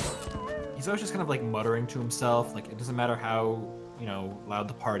 He's always just kind of like muttering to himself. Like it doesn't matter how, you know, loud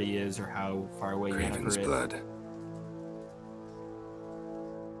the party is or how far away Craven's Yennefer is. blood.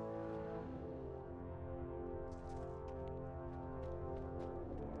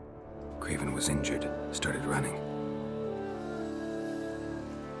 Craven was injured. Started running.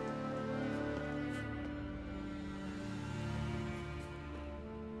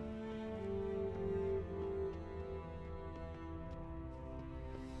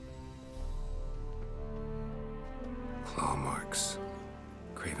 Claw marks.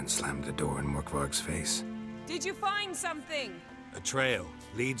 Craven slammed the door in Morkvarg's face. Did you find something? A trail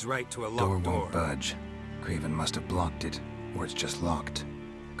leads right to a Door locked door. won't budge. Craven must have blocked it, or it's just locked.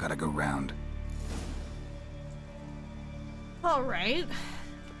 Gotta go round. All right.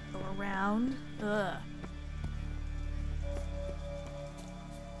 Go around. Ugh.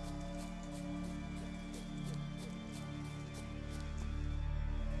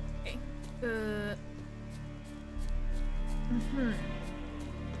 Okay.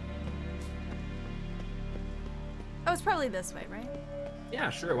 Oh, it's probably this way, right? Yeah,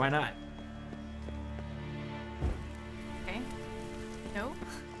 sure. Why not? Okay. No.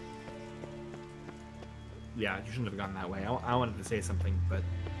 Yeah, you shouldn't have gone that way. I wanted to say something, but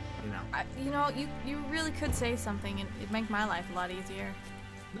you know. You really could say something, and it'd make my life a lot easier.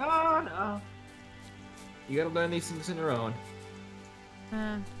 No. You gotta learn these things on your own.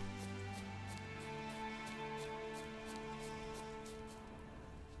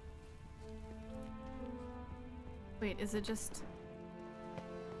 Wait, is it just...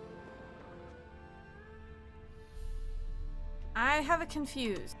 I have it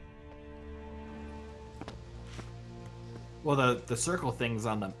confused. Well, the circle things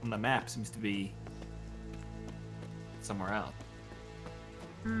on the map seems to be somewhere else.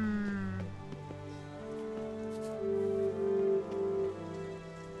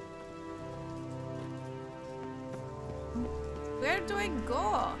 Where do I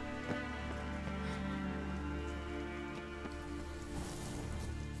go?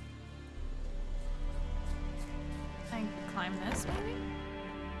 I can climb this, maybe?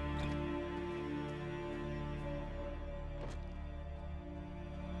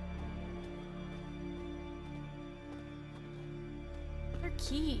 Another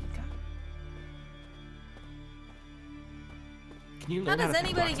key. Can you How learn how does to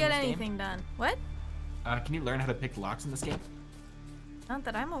pick anybody locks in get this game? anything done? What? Can you learn how to pick locks in this game? Not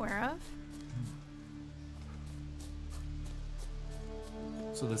that I'm aware of.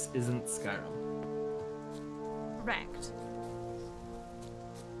 So this isn't Skyrim. Correct.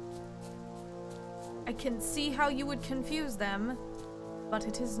 I can see how you would confuse them, but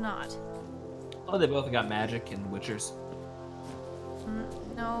it is not. Oh, they both got magic and witchers.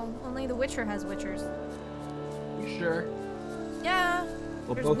 No, only the Witcher has witchers. You sure? Yeah.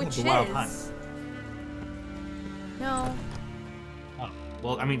 Well, there's both witches. have the wild hunt. No. Oh,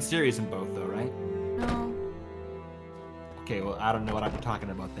 well, I mean, Cerys in both, though, right? No. Okay, well, I don't know what I'm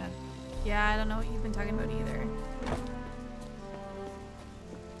talking about then. Yeah, I don't know what you've been talking about either.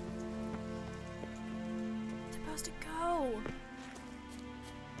 It's supposed to go.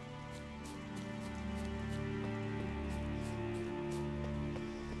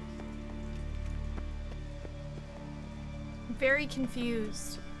 I'm very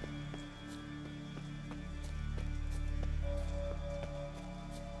confused.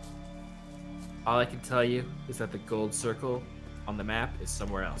 All I can tell you is that the gold circle on the map is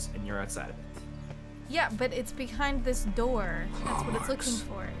somewhere else, and you're outside of it. Yeah, but it's behind this door. That's what it's looking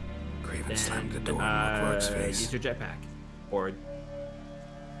for. Craven slammed the door in Morkvarg's face. Use your jetpack. Or...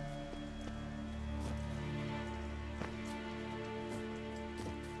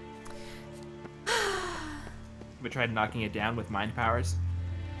 Have you tried knocking it down with mind powers?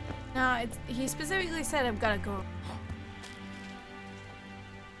 No, he specifically said I've gotta go.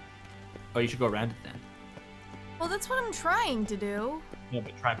 Oh, you should go around it then. Well, that's what I'm trying to do. No,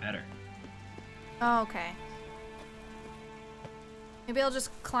 but try better. Oh, okay. Maybe I'll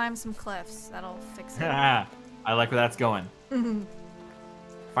just climb some cliffs. That'll fix it. I like where that's going.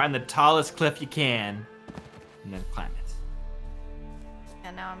 Find the tallest cliff you can, and then climb it.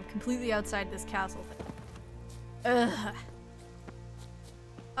 And now I'm completely outside this castle thing. Ugh.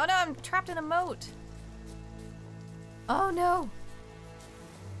 Oh no, I'm trapped in a moat. Oh no.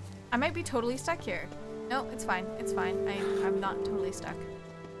 I might be totally stuck here. No, it's fine. It's fine. I'm not totally stuck.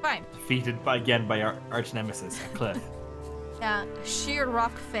 Fine. Defeated again by our arch nemesis, a cliff. Yeah, a sheer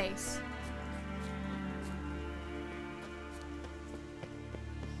rock face.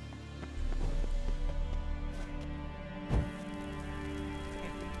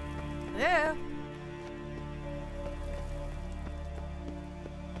 Yeah.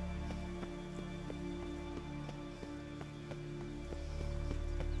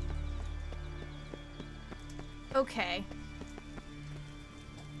 Okay.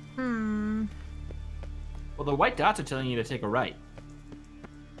 Well, the white dots are telling you to take a right.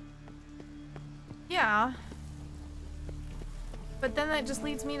 Yeah. But then that just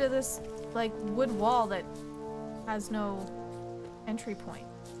leads me to this, like, wood wall that has no entry point.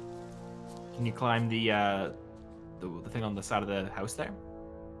 Can you climb the thing on the side of the house there?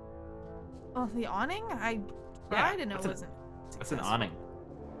 Oh, the awning? Yeah, I didn't know it wasn't. That's an awning.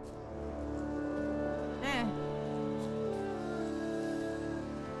 Eh.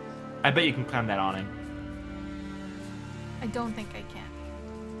 I bet you can climb that awning. I don't think I can.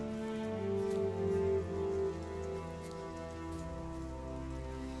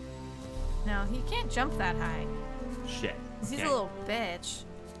 No, he can't jump that high. Shit. He's Okay. a little bitch.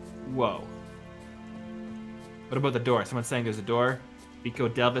 Whoa. What about the door? Someone's saying there's a door. Vico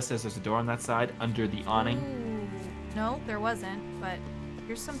Delvis says there's a door on that side under the awning. Ooh. No, there wasn't, but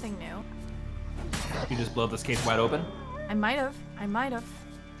here's something new. You just blow this case wide open? I might have. I might have.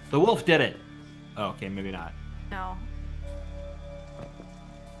 The wolf did it. Oh, okay, maybe not. No.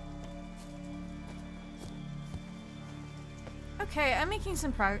 Okay, I'm making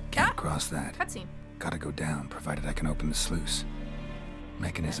some progress. Can't cross that. Cutscene. Gotta go down, provided I can open the sluice.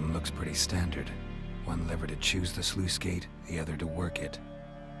 Mechanism looks pretty standard. One lever to choose the sluice gate, the other to work it.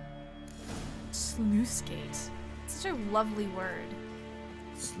 Sluice gate. Such a lovely word.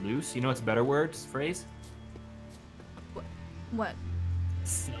 Sluice? You know what's a better word, phrase? What?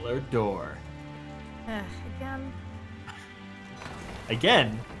 Cellar door. Again?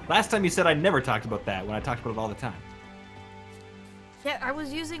 Again? Last time you said I never talked about that, when I talked about it all the time. Yeah, I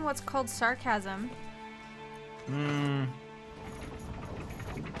was using what's called sarcasm. I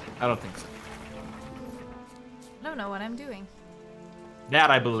don't think so. I don't know what I'm doing. That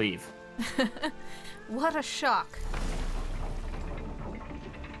I believe. What a shock.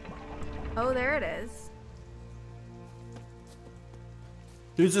 Oh, there it is.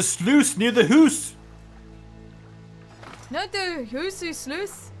 There's a sluice near the house. Not the hoosey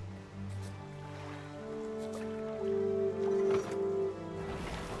sluice.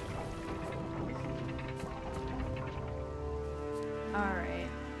 Alright.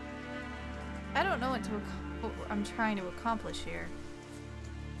 I don't know what I'm trying to accomplish here.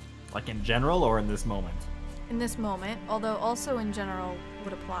 Like in general or in this moment? In this moment, although also in general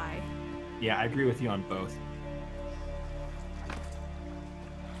would apply. Yeah, I agree with you on both.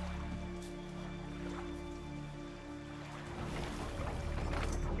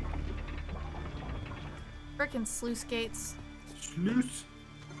 Frickin' sluice gates. Sluice?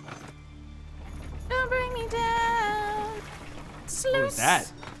 Don't bring me down. Sluice. What was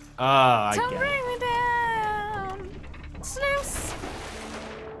that? I Don't get bring it. me down. Sluice.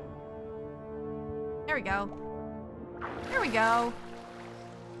 There we go. There we go.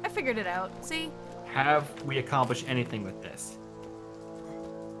 I figured it out. See? Have we accomplished anything with this?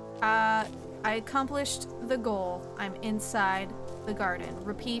 I accomplished the goal. I'm inside the garden.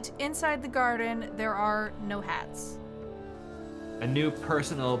 Repeat, inside the garden, there are no hats. A new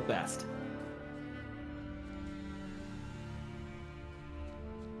personal best.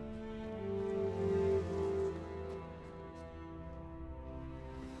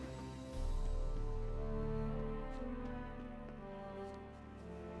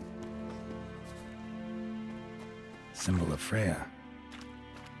 Symbol of Freya.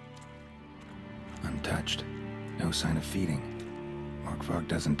 Untouched. No sign of feeding. Morkvarg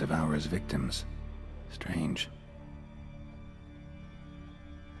doesn't devour his victims. Strange.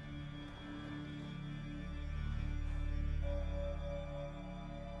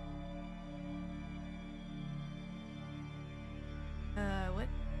 What?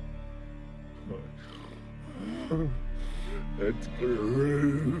 It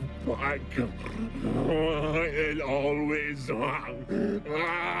grew back. It always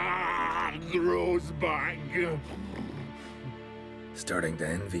grows back. Starting to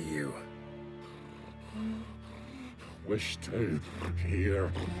envy you. Wish to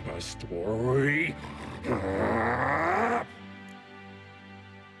hear a story?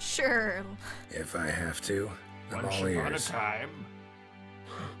 Sure. If I have to, I'm Once all upon a ears. time,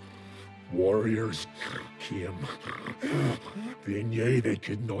 warriors came. They knew they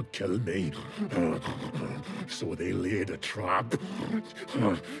could not kill me. So they laid a trap,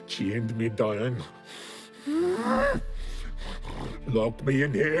 chained me down, locked me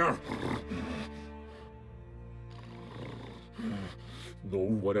in here. Know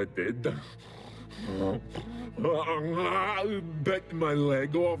what I did? Bit my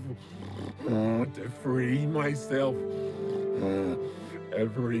leg off to free myself.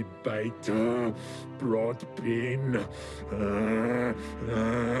 Every bite brought pain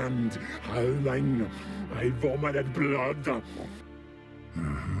and howling. I vomited blood.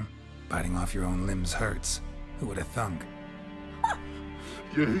 Mm-hmm. Biting off your own limbs hurts. Who would have thunk?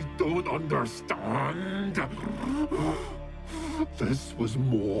 You don't understand. This was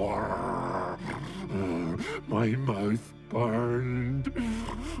more. My mouth burned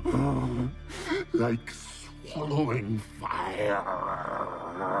like swallowing fire.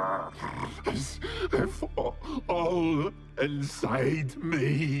 As if all inside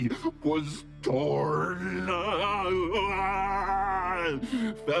me was torn.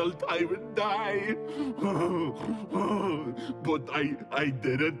 Felt I would die. But I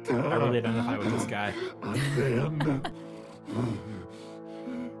did it. I really identify with this guy. And then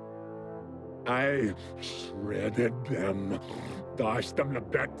I shredded them, dashed them to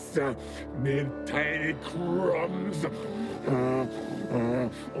bits, made tiny crumbs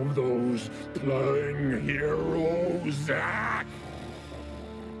of those plowing heroes.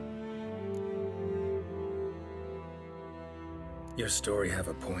 Your story have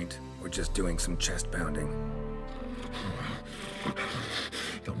a point. We're just doing some chest pounding.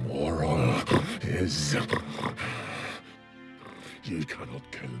 The moral is... You cannot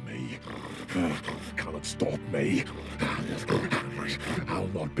kill me. Cannot stop me. I'll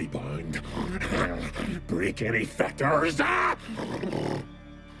not be bound. Break any fetters. The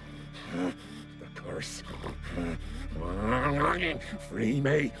curse. Free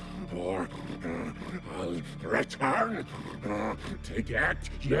me, or I'll return to get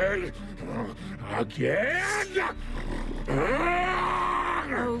you again.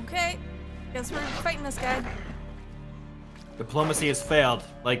 Okay. Guess we're fighting this guy. Diplomacy has failed,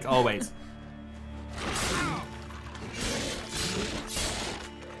 like always.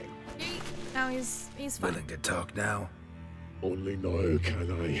 Now he's fine. Willing to talk now? Only now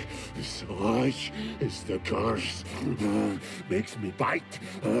can I. Such is the curse. Makes me bite,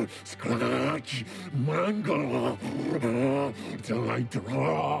 scratch, mangle, till I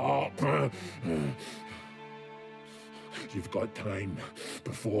drop. You've got time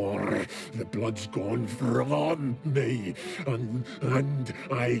before the blood's gone from me, and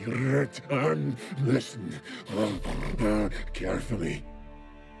I return. Listen, carefully.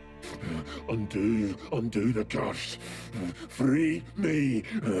 Undo the curse. Free me.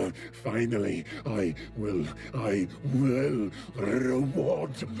 Finally, I will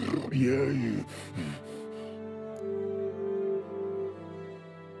reward you.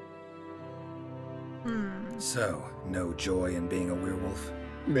 So, no joy in being a werewolf?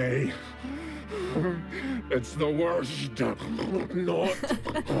 Nay. It's the worst. Not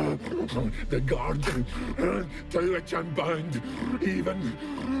the garden to which I'm bound, even.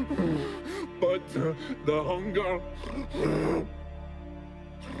 But the hunger.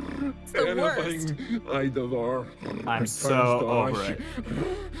 Anything I devour. I'm so over it.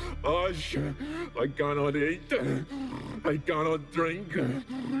 Ash, I cannot eat. I cannot drink.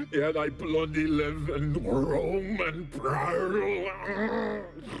 Yet I bloody live and roam and prowl.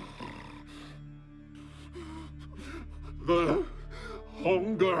 The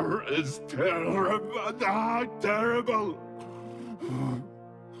hunger is terrible.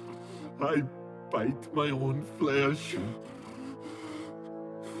 I bite my own flesh,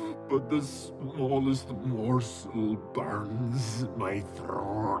 but the smallest morsel burns my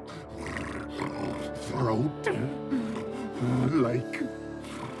throat like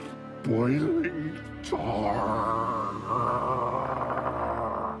boiling tar.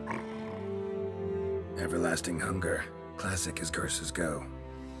 Everlasting hunger. Classic as curses go.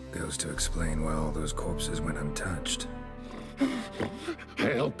 Goes to explain why all those corpses went untouched.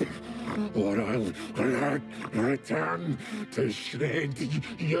 Help, or I'll return to shred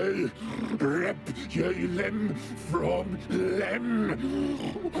you, rip you limb from limb.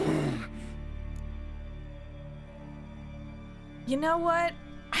 You know what?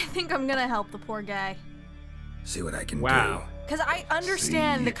 I think I'm gonna help the poor guy. See what I can do. Because I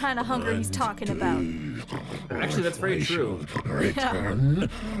understand the kind of hunger he's talking about. Actually, that's very true. Return.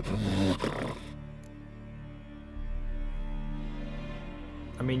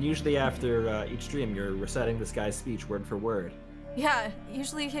 I mean, usually after each stream, you're reciting this guy's speech word for word. Yeah,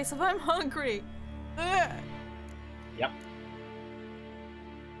 usually a case of I'm hungry. Ugh. Yep.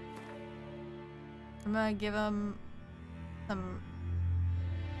 I'm gonna give him some...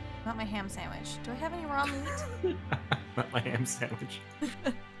 Not my ham sandwich. Do I have any raw meat? Not my ham sandwich.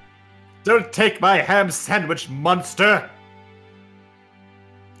 Don't take my ham sandwich, monster!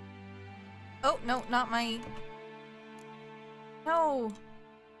 Oh, no, not my... No!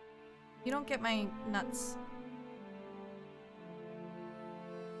 You don't get my nuts.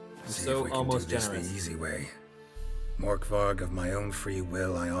 See So if we can almost do this generous. the easy way. Morkvarg, of my own free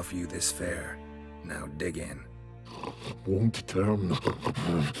will, I offer you this fare. Now dig in. Won't turn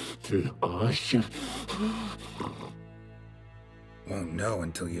to ash. Won't know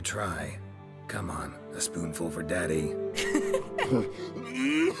until you try. Come on, a spoonful for Daddy.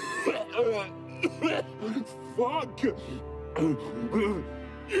 Fuck!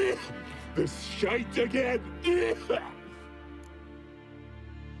 This shite again!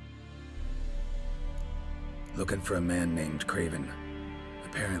 Looking for a man named Craven.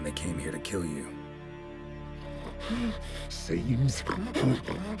 Apparently came here to kill you. Seems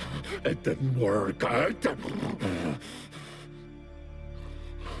it didn't work out.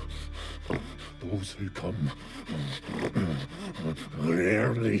 Those who come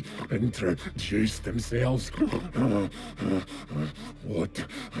rarely introduce themselves. What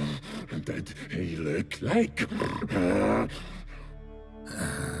did he look like?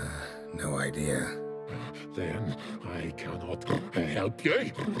 No idea. Then I cannot help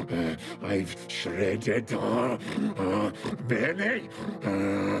you. I've shredded many.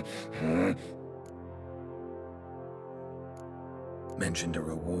 Mentioned a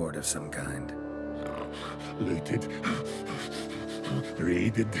reward of some kind. Looted,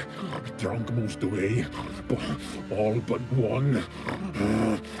 raided, drunk most away, all but one.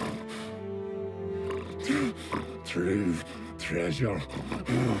 True treasure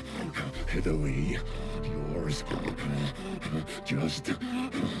hid away. Yours. Just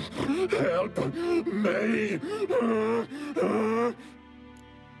help me.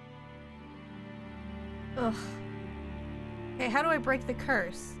 Ugh. Okay, how do I break the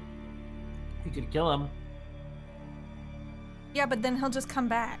curse? You could kill him. Yeah, but then he'll just come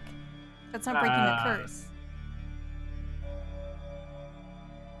back. That's not breaking the curse.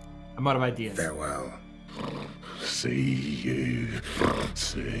 I'm out of ideas. Farewell. See you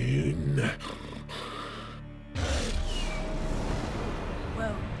soon.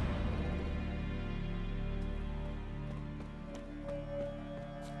 Whoa.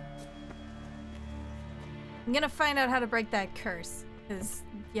 I'm gonna find out how to break that curse. Because,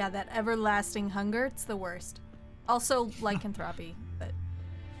 yeah, that everlasting hunger, it's the worst. Also, lycanthropy, but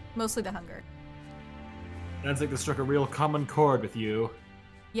mostly the hunger. Sounds like they struck a real common chord with you.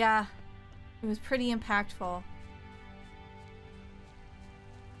 Yeah, it was pretty impactful.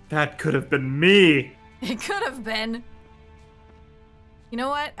 That could have been me! It could have been. You know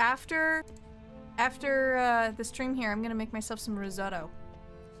what? After the stream here, I'm gonna make myself some risotto.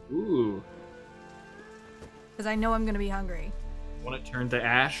 Ooh. Because I know I'm gonna be hungry. Want it turned to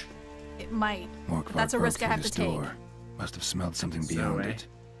ash? It might. Morkvark That's a risk I broke have to through take. this door. Must have smelled something So, beyond eh? it.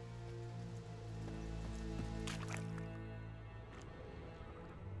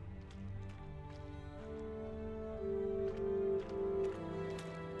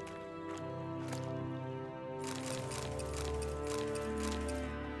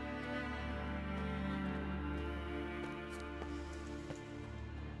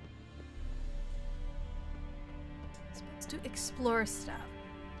 Supposed to explore stuff.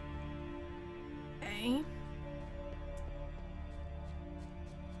 Okay.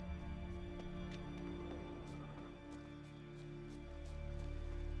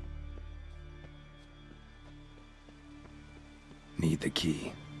 Need the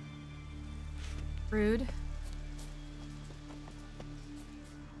key. Rude.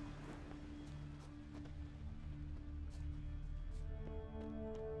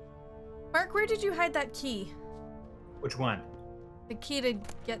 Mark, where did you hide that key? Which one? The key to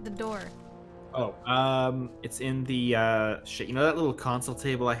get the door. Oh, it's in the, shit, you know that little console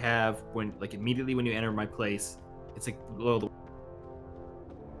table I have when, like, immediately when you enter my place? It's like below the...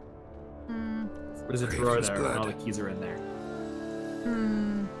 There's a drawer Craven's there, and all the blood. keys are in there. I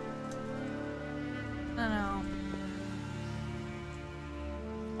don't know.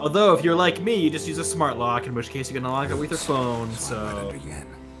 Although, if you're like me, you just use a smart lock, in which case you can unlock it with your phone, so...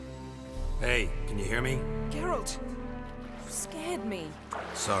 Hey, can you hear me? Geralt! You scared me.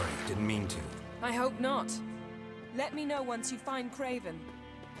 Sorry, didn't mean to. I hope not. Let me know once you find Craven.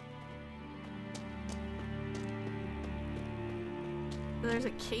 There's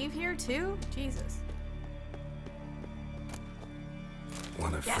a cave here too? Jesus.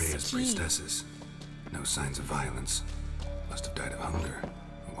 One of Yes, Freya's key. priestesses. No signs of violence. Must have died of hunger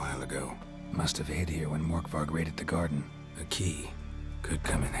a while ago. Must have hid here when Morkvark raided the garden. A key could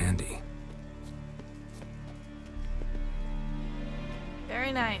come in handy.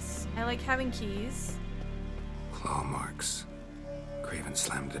 Very nice. I like having keys. Claw marks. Craven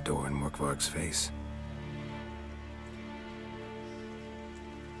slammed the door in Morkvark's face.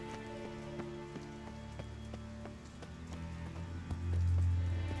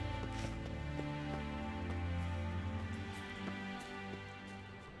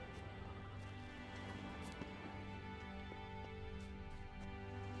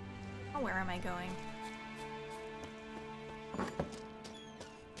 Oh, where am I going?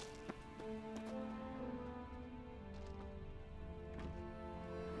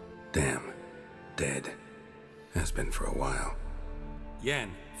 Damn. Dead. Has been for a while.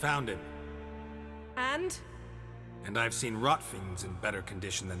 Yen, found him. And? And I've seen rot fiends in better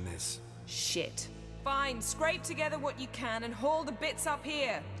condition than this. Shit. Fine, scrape together what you can and haul the bits up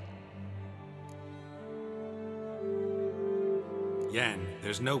here. Yen,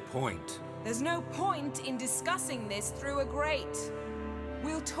 there's no point. There's no point in discussing this through a grate.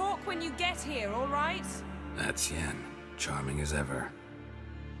 We'll talk when you get here, all right? That's Yen. Charming as ever.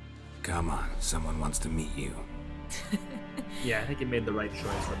 Come on, someone wants to meet you. Yeah, I think it made the right choice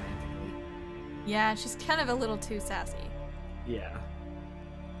romantically. Yeah, she's kind of a little too sassy. Yeah.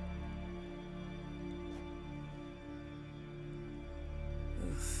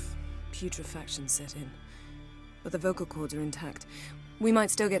 Oof. Putrefaction set in. But the vocal cords are intact. We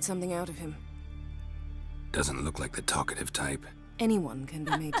might still get something out of him. Doesn't look like the talkative type. Anyone can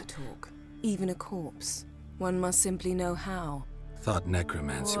be made to talk. Even a corpse. One must simply know how. Thought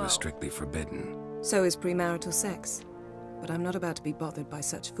necromancy was strictly forbidden. So is premarital sex. But I'm not about to be bothered by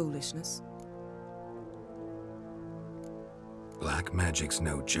such foolishness. Black magic's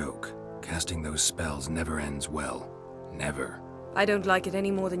no joke. Casting those spells never ends well. Never. I don't like it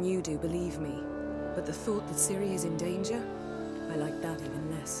any more than you do, believe me. But the thought that Ciri is in danger, I like that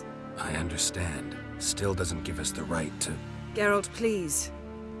even less. I understand. Still doesn't give us the right to... Geralt, please.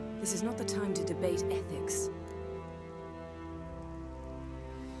 This is not the time to debate ethics.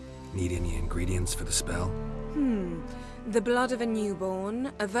 Need any ingredients for the spell? The blood of a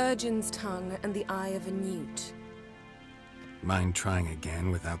newborn, a virgin's tongue, and the eye of a newt. Mind trying again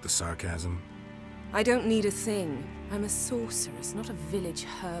without the sarcasm? I don't need a thing. I'm a sorceress, not a village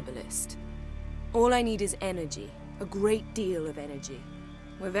herbalist. All I need is energy. A great deal of energy.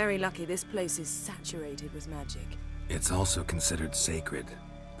 We're very lucky this place is saturated with magic. It's also considered sacred.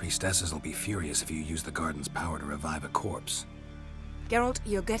 Priestesses will be furious if you use the garden's power to revive a corpse. Geralt,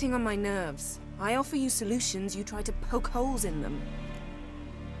 you're getting on my nerves. I offer you solutions, you try to poke holes in them.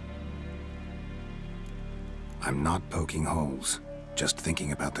 I'm not poking holes. Just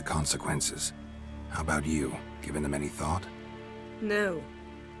thinking about the consequences. How about you? Given them any thought? No.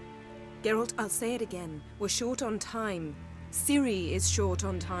 Geralt, I'll say it again. We're short on time. Ciri is short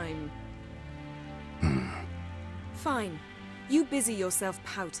on time. Fine. You busy yourself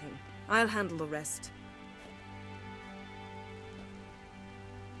pouting. I'll handle the rest.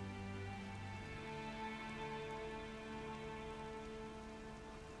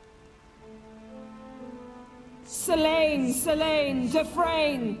 Selene, Selene,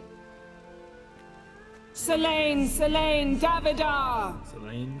 Defrain! Selene, Selene, Davidar!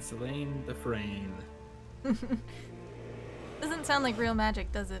 Selene, the frame. Doesn't sound like real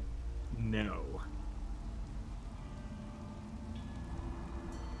magic, does it? No.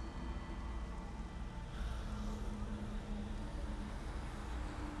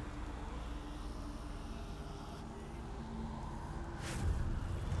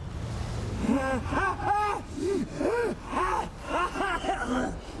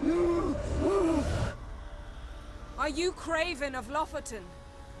 Are you Craven of Lofoten?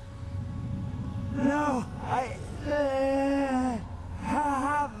 No, I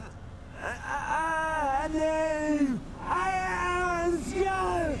have a name. I am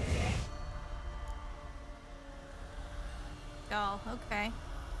Skull. Oh, okay.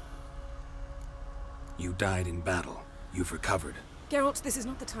 You died in battle. You've recovered. Geralt, this is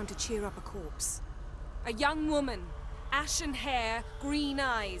not the time to cheer up a corpse. A young woman. Ashen hair, green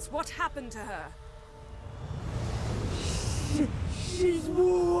eyes. What happened to her? She's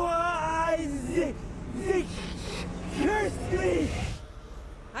wise. They cursed me.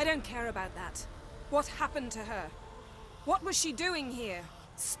 I don't care about that. What happened to her? What was she doing here?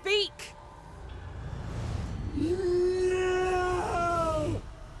 Speak! No!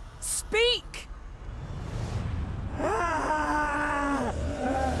 Speak!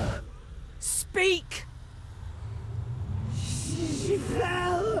 Speak! She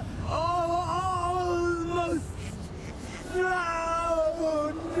fell almost drowned.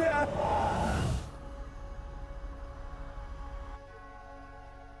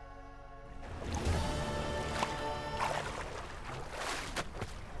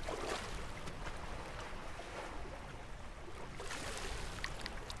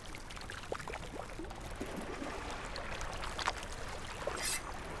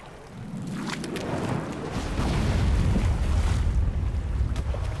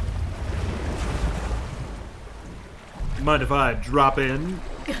 Mind if I drop in?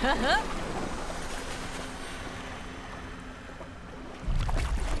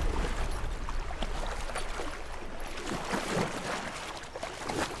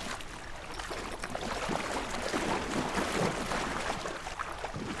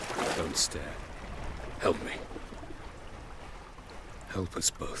 Don't stare. Help me. Help us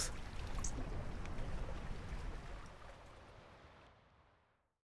both.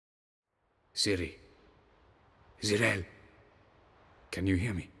 Ciri. Zirel. Can you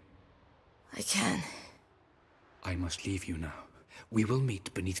hear me? I can. I must leave you now. We will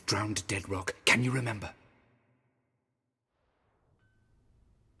meet beneath drowned dead rock. Can you remember?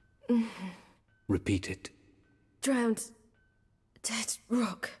 Repeat it. Drowned. Dead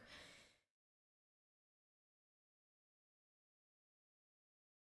rock.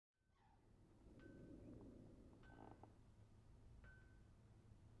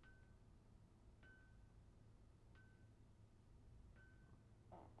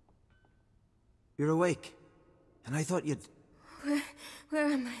 You're awake. And I thought you'd... Where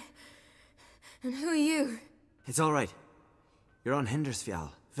am I? And who are you? It's all right. You're on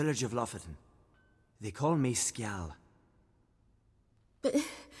Hindersfjall, village of Lofoten. They call me Skjal. But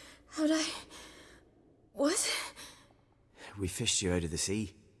how'd I... What? We fished you out of the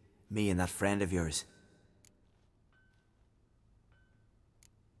sea. Me and that friend of yours.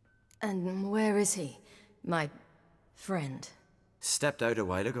 And where is he? My friend. Stepped out a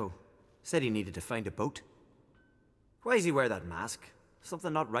while ago. Said he needed to find a boat. Why does he wear that mask?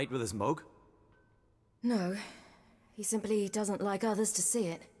 Something not right with his mug? No. He simply doesn't like others to see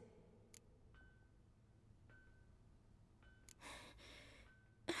it.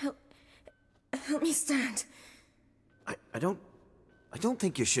 Help me stand. I don't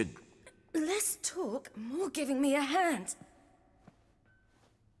think you should... Less talk, more giving me a hand.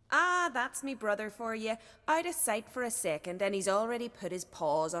 Ah, that's me brother for you. Out of sight for a second, and he's already put his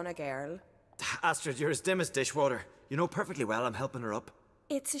paws on a girl. Astrid, you're as dim as dishwater. You know perfectly well I'm helping her up.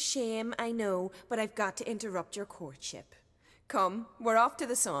 It's a shame, I know, but I've got to interrupt your courtship. Come, we're off to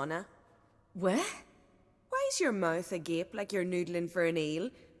the sauna. Where? Why's your mouth agape like you're noodling for an eel?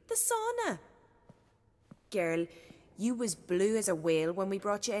 The sauna. Girl, you was blue as a whale when we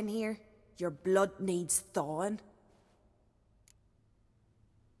brought you in here. Your blood needs thawing.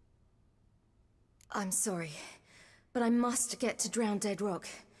 I'm sorry, but I must get to Drowned Dead Rock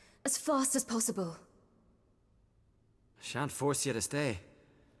as fast as possible. Shan't force you to stay.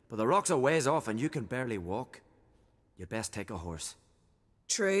 But the rock's a ways off and you can barely walk. You'd best take a horse.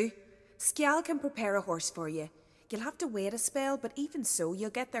 True. Skjal can prepare a horse for you. You'll have to wait a spell, but even so,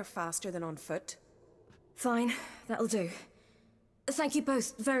 you'll get there faster than on foot. Fine, that'll do. Thank you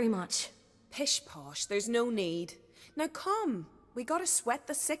both very much. Pish posh, there's no need. Now come, we gotta sweat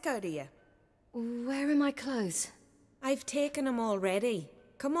the sick out of you. Where are my clothes? I've taken them already.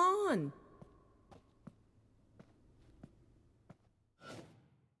 Come on.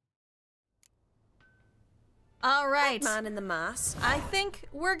 All right. That man in the mask. I think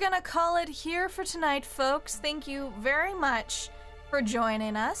we're gonna call it here for tonight, folks. Thank you very much for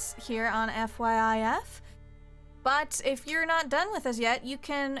joining us here on FYIF. But if you're not done with us yet, you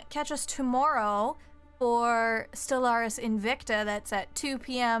can catch us tomorrow for Stellaris Invicta. That's at 2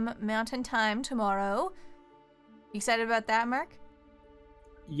 p.m. Mountain Time tomorrow. You excited about that, Mark?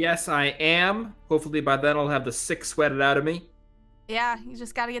 Yes, I am. Hopefully by then I'll have the 6 sweated out of me. Yeah, you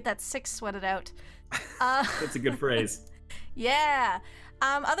just gotta get that 6 sweated out. That's a good phrase. Yeah.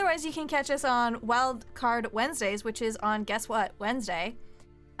 Otherwise, you can catch us on Wildcard Wednesdays, which is on, guess what, Wednesday.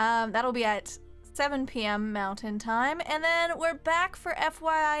 That'll be at 7 p.m. Mountain Time. And then we're back for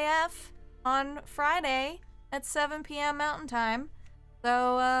FYIF on Friday at 7 p.m. Mountain Time.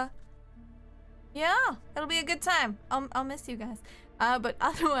 So, yeah, it'll be a good time. I'll miss you guys. But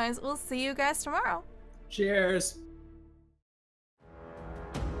otherwise, we'll see you guys tomorrow. Cheers.